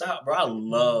have to stop, bro? I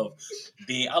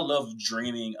love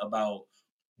dreaming about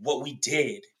what we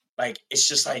did. Like, it's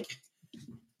just like,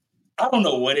 I don't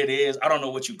know what it is. I don't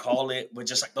know what you call it, but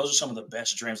just like, those are some of the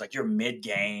best dreams. Like, you're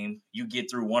mid-game, you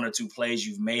get through one or two plays,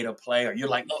 you've made a play, or you're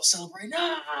like, oh, celebrate,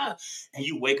 and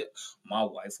you wake up. My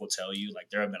wife will tell you, like,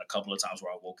 there have been a couple of times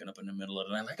where I've woken up in the middle of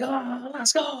the night, like, oh,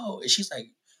 let's go. And she's like,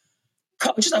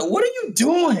 what are you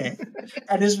doing?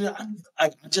 And it's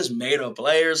I just made a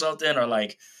play or something, or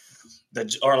like the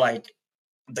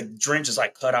dream just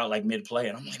like cut out like mid-play,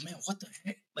 and I'm like, man, what the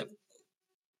heck? Like,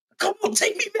 come on,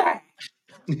 take me back.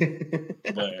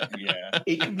 But yeah,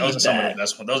 those are some of the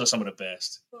best ones. Those are some of the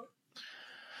best.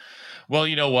 Well,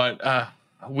 you know what?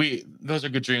 Those are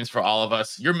good dreams for all of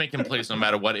us. You're making plays no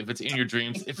matter what. If it's in your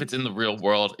dreams, if it's in the real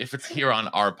world, if it's here on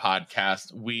our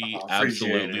podcast, we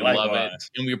absolutely love it.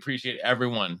 And we appreciate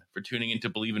everyone for tuning in to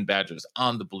Believe in Badgers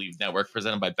on the Believe Network,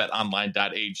 presented by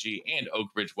BetOnline.ag and Oak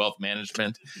Ridge Wealth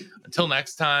Management. Until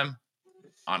next time,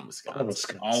 on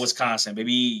Wisconsin. On Wisconsin,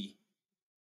 baby.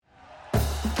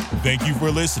 Thank you for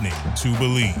listening to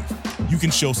Believe. You can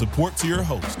show support to your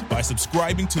host by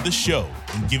subscribing to the show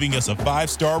and giving us a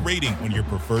 5-star rating on your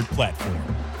preferred platform.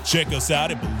 Check us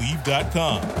out at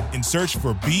Believe.com and search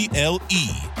for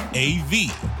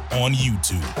BLEAV on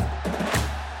YouTube.